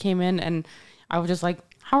 Yeah. And he came in and I was just like,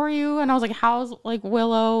 how are you? And I was like, how's like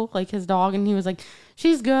Willow, like his dog? And he was like,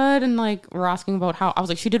 she's good. And like, we're asking about how, I was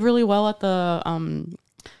like, she did really well at the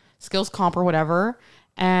skills comp or whatever.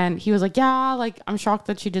 And he was like, yeah, like I'm shocked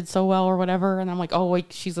that she did so well or whatever. And I'm like, oh, like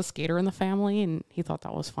she's a skater in the family. And he thought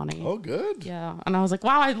that was funny. Oh, good. Yeah. And I was like,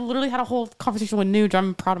 wow, I literally had a whole conversation with Nuge.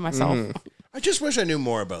 I'm proud of myself. I just wish I knew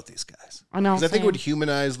more about these guys. I know. Because I think it same. would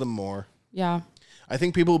humanize them more. Yeah. I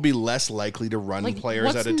think people would be less likely to run Like, players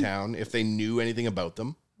what's out of in- town if they knew anything about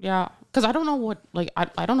them. Yeah, because I don't know what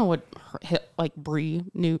I don't know what Bree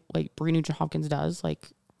Nugent Hopkins does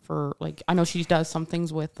for I know she does some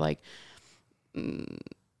things with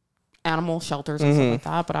animal shelters and stuff like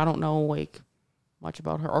that, but I don't know much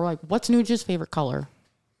about her or what's Nugent's favorite color.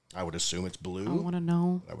 I would assume it's blue. I want to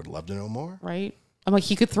know, I would love to know more. right? I'm like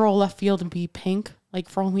he could throw a left field and be pink,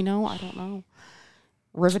 for all we know. I don't know.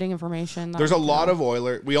 Riveting information. There's a lot of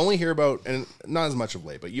Oilers. We only hear about, and not as much of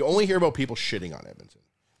late, but you only hear about people shitting on Edmonton.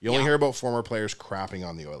 You only hear about former players crapping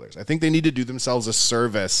on the Oilers. I think they need to do themselves a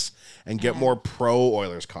service and get more pro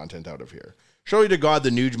Oilers content out of here. Surely to God, the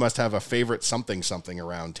Nuge must have a favorite something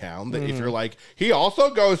around town that if you're like, he also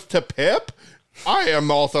goes to Pip, I am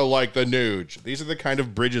also like the Nuge. These are the kind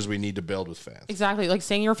of bridges we need to build with fans. Exactly. Like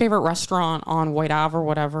saying your favorite restaurant on White Ave or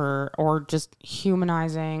whatever, or just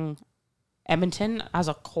humanizing Edmonton as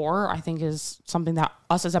a core, I think is something that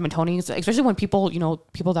us as Edmontonians, especially when people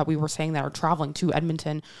that we were saying that are traveling to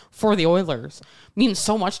Edmonton for the Oilers, means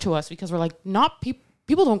so much to us because we're like,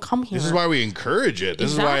 people don't come here. This is why we encourage it.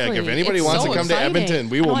 This is why, like, if Exactly. anybody It's wants so to come exciting. to Edmonton,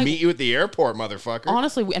 we And, will like, meet you at the airport, motherfucker.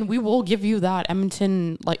 Honestly, and we will give you that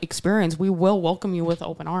Edmonton like experience. We will welcome you with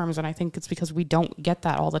open arms, and I think it's because we don't get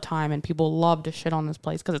that all the time, and people love to shit on this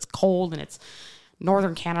place because it's cold and it's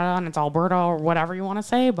Northern Canada and it's Alberta or whatever you want to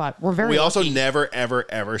say. But we're very. We also lucky. never, ever,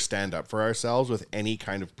 ever stand up for ourselves with any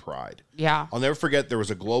kind of pride. Yeah. I'll never forget there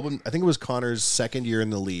was a Globe, I think it was Connor's second year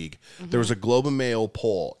in the league. There was a Globe and Mail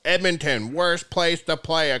poll. Edmonton, worst place to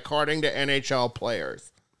play according to NHL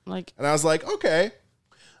players. Like, And I was like, okay.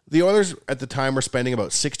 The Oilers at the time were spending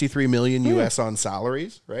about 63 million US on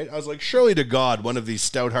salaries, right? I was like, surely to God, one of these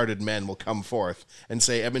stout-hearted men will come forth and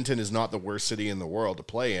say Edmonton is not the worst city in the world to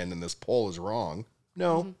play in, and this poll is wrong.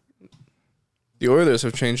 No. The Oilers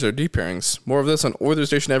have changed their deep pairings. More of this on Oilers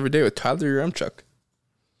Station every day with Tyler Yaremchuk.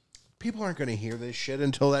 People aren't going to hear this shit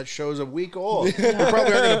until that show's a week old. We probably aren't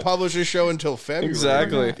going to publish a show until February.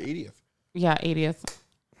 Exactly. 80th. yeah, 80th.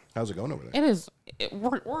 How's it going over there? It is.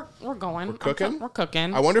 We're going. We're cooking? We're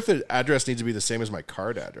cooking. I wonder if the address needs to be the same as my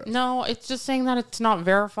card address. No, it's just saying that it's not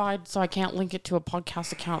verified, so I can't link it to a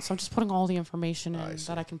podcast account. So I'm just putting all the information in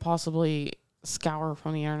that I can possibly scour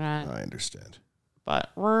from the internet. I understand.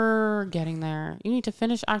 But we're getting there. You need to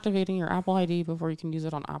finish activating your Apple ID before you can use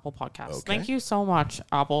it on Apple Podcasts. Okay. Thank you so much,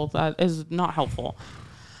 Apple. That is not helpful.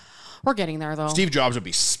 We're getting there, though. Steve Jobs would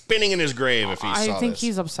be spinning in his grave if he saw this. I think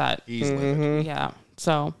he's upset. He's livid. Yeah.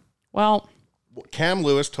 So, well, Cam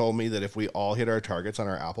Lewis told me that if we all hit our targets on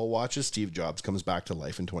our Apple Watches, Steve Jobs comes back to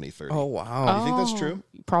life in 2030. Oh, wow. Do you think that's true?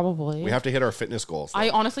 probably. We have to hit our fitness goals. I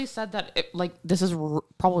honestly said that, this is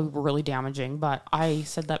probably really damaging, but I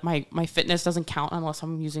said that my fitness doesn't count unless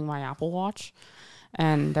I'm using my Apple Watch.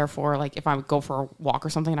 And therefore, like, if I would go for a walk or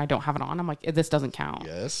something and I don't have it on, I'm like, this doesn't count.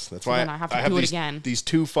 Yes, that's So why then I have to do it again. These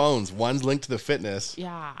two phones. One's linked to the fitness.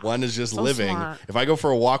 Yeah. One is just So living. smart. If I go for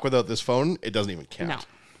a walk without this phone, it doesn't even count. No.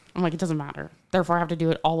 I'm like, it doesn't matter. Therefore, I have to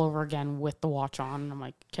do it all over again with the watch on. And I'm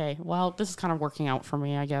like, okay, well, this is kind of working out for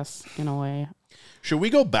me, I guess, in a way. Should we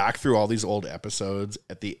go back through all these old episodes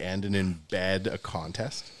at the end and embed a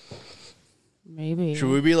contest? Maybe. Should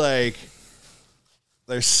we be like,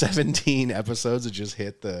 there's 17 episodes that just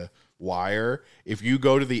hit the wire. If you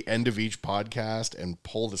go to the end of each podcast and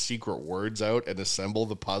pull the secret words out and assemble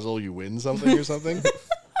the puzzle, you win something or something?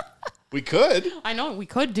 We could. I know we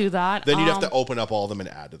could do that. Then you'd have to open up all of them and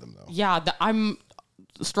add to them, though. Yeah, I'm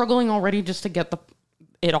struggling already just to get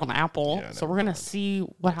it on Apple. Yeah, so we're gonna see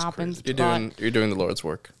what happens. You're but doing the Lord's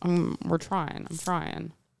work. we're trying. I'm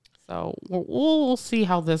trying. So we'll see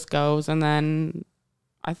how this goes, and then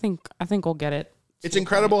I think we'll get it. It's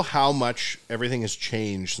incredible how much everything has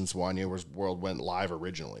changed since Wanya's World went live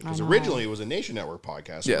originally. Because originally it was a Nation Network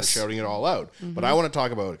podcast. We were Yes. shouting it all out. But I want to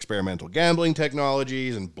talk about experimental gambling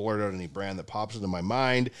technologies and blurt out any brand that pops into my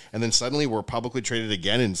mind. And then suddenly we're publicly traded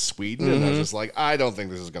again in Sweden. And I was just like, I don't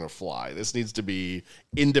think this is going to fly. This needs to be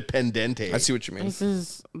independente. I see what you mean. It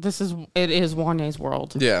is Wanya's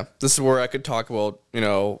world. Yeah, this is where I could talk about,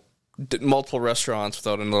 multiple restaurants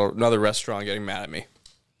without another restaurant getting mad at me.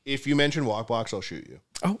 If you mention Walkbox, I'll shoot you.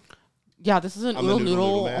 Oh. Yeah, this is an I'm the Oodle Noodle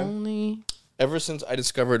Noodle man. only. Ever since I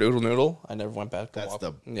discovered Oodle Noodle, I never went back to That's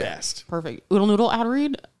the Yeah. best. Perfect. Oodle Noodle ad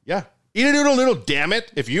read? Yeah. Eat a noodle, damn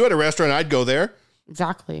it. If you had a restaurant, I'd go there.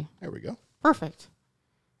 Exactly. There we go. Perfect.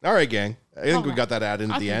 All right, gang. I think we Okay. got that ad in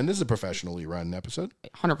at I the think- end. This is a professionally run episode.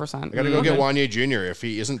 100%. I got to go get Wanye Jr. If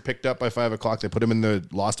he isn't picked up by 5 o'clock, they put him in the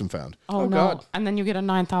lost and found. Oh, no. God. And then you get a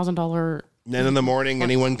 $9,000. And then in the morning,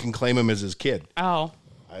 anyone can claim him as his kid. Oh,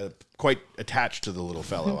 I'm quite attached to the little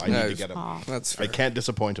fellow. I need to Nice. get him. That's I fair. can't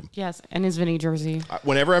disappoint him. yes. And his Vinny jersey.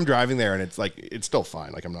 Whenever I'm driving there, and it's like, it's still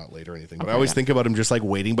fine. Like, I'm not late or anything. But I always think about him just like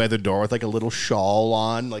waiting by the door with like a little shawl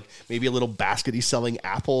on, like maybe a little basket. He's selling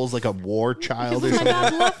apples, like a war child or My something.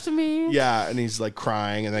 dad left me. Yeah, and he's like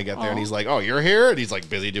crying, and I get there, and he's like, "Oh, you're here," and he's like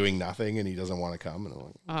busy doing nothing, and he doesn't want to come. And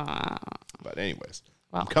I'm like, but anyways,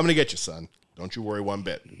 I'm coming to get you, son. Don't you worry one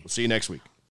bit. We'll see you next week.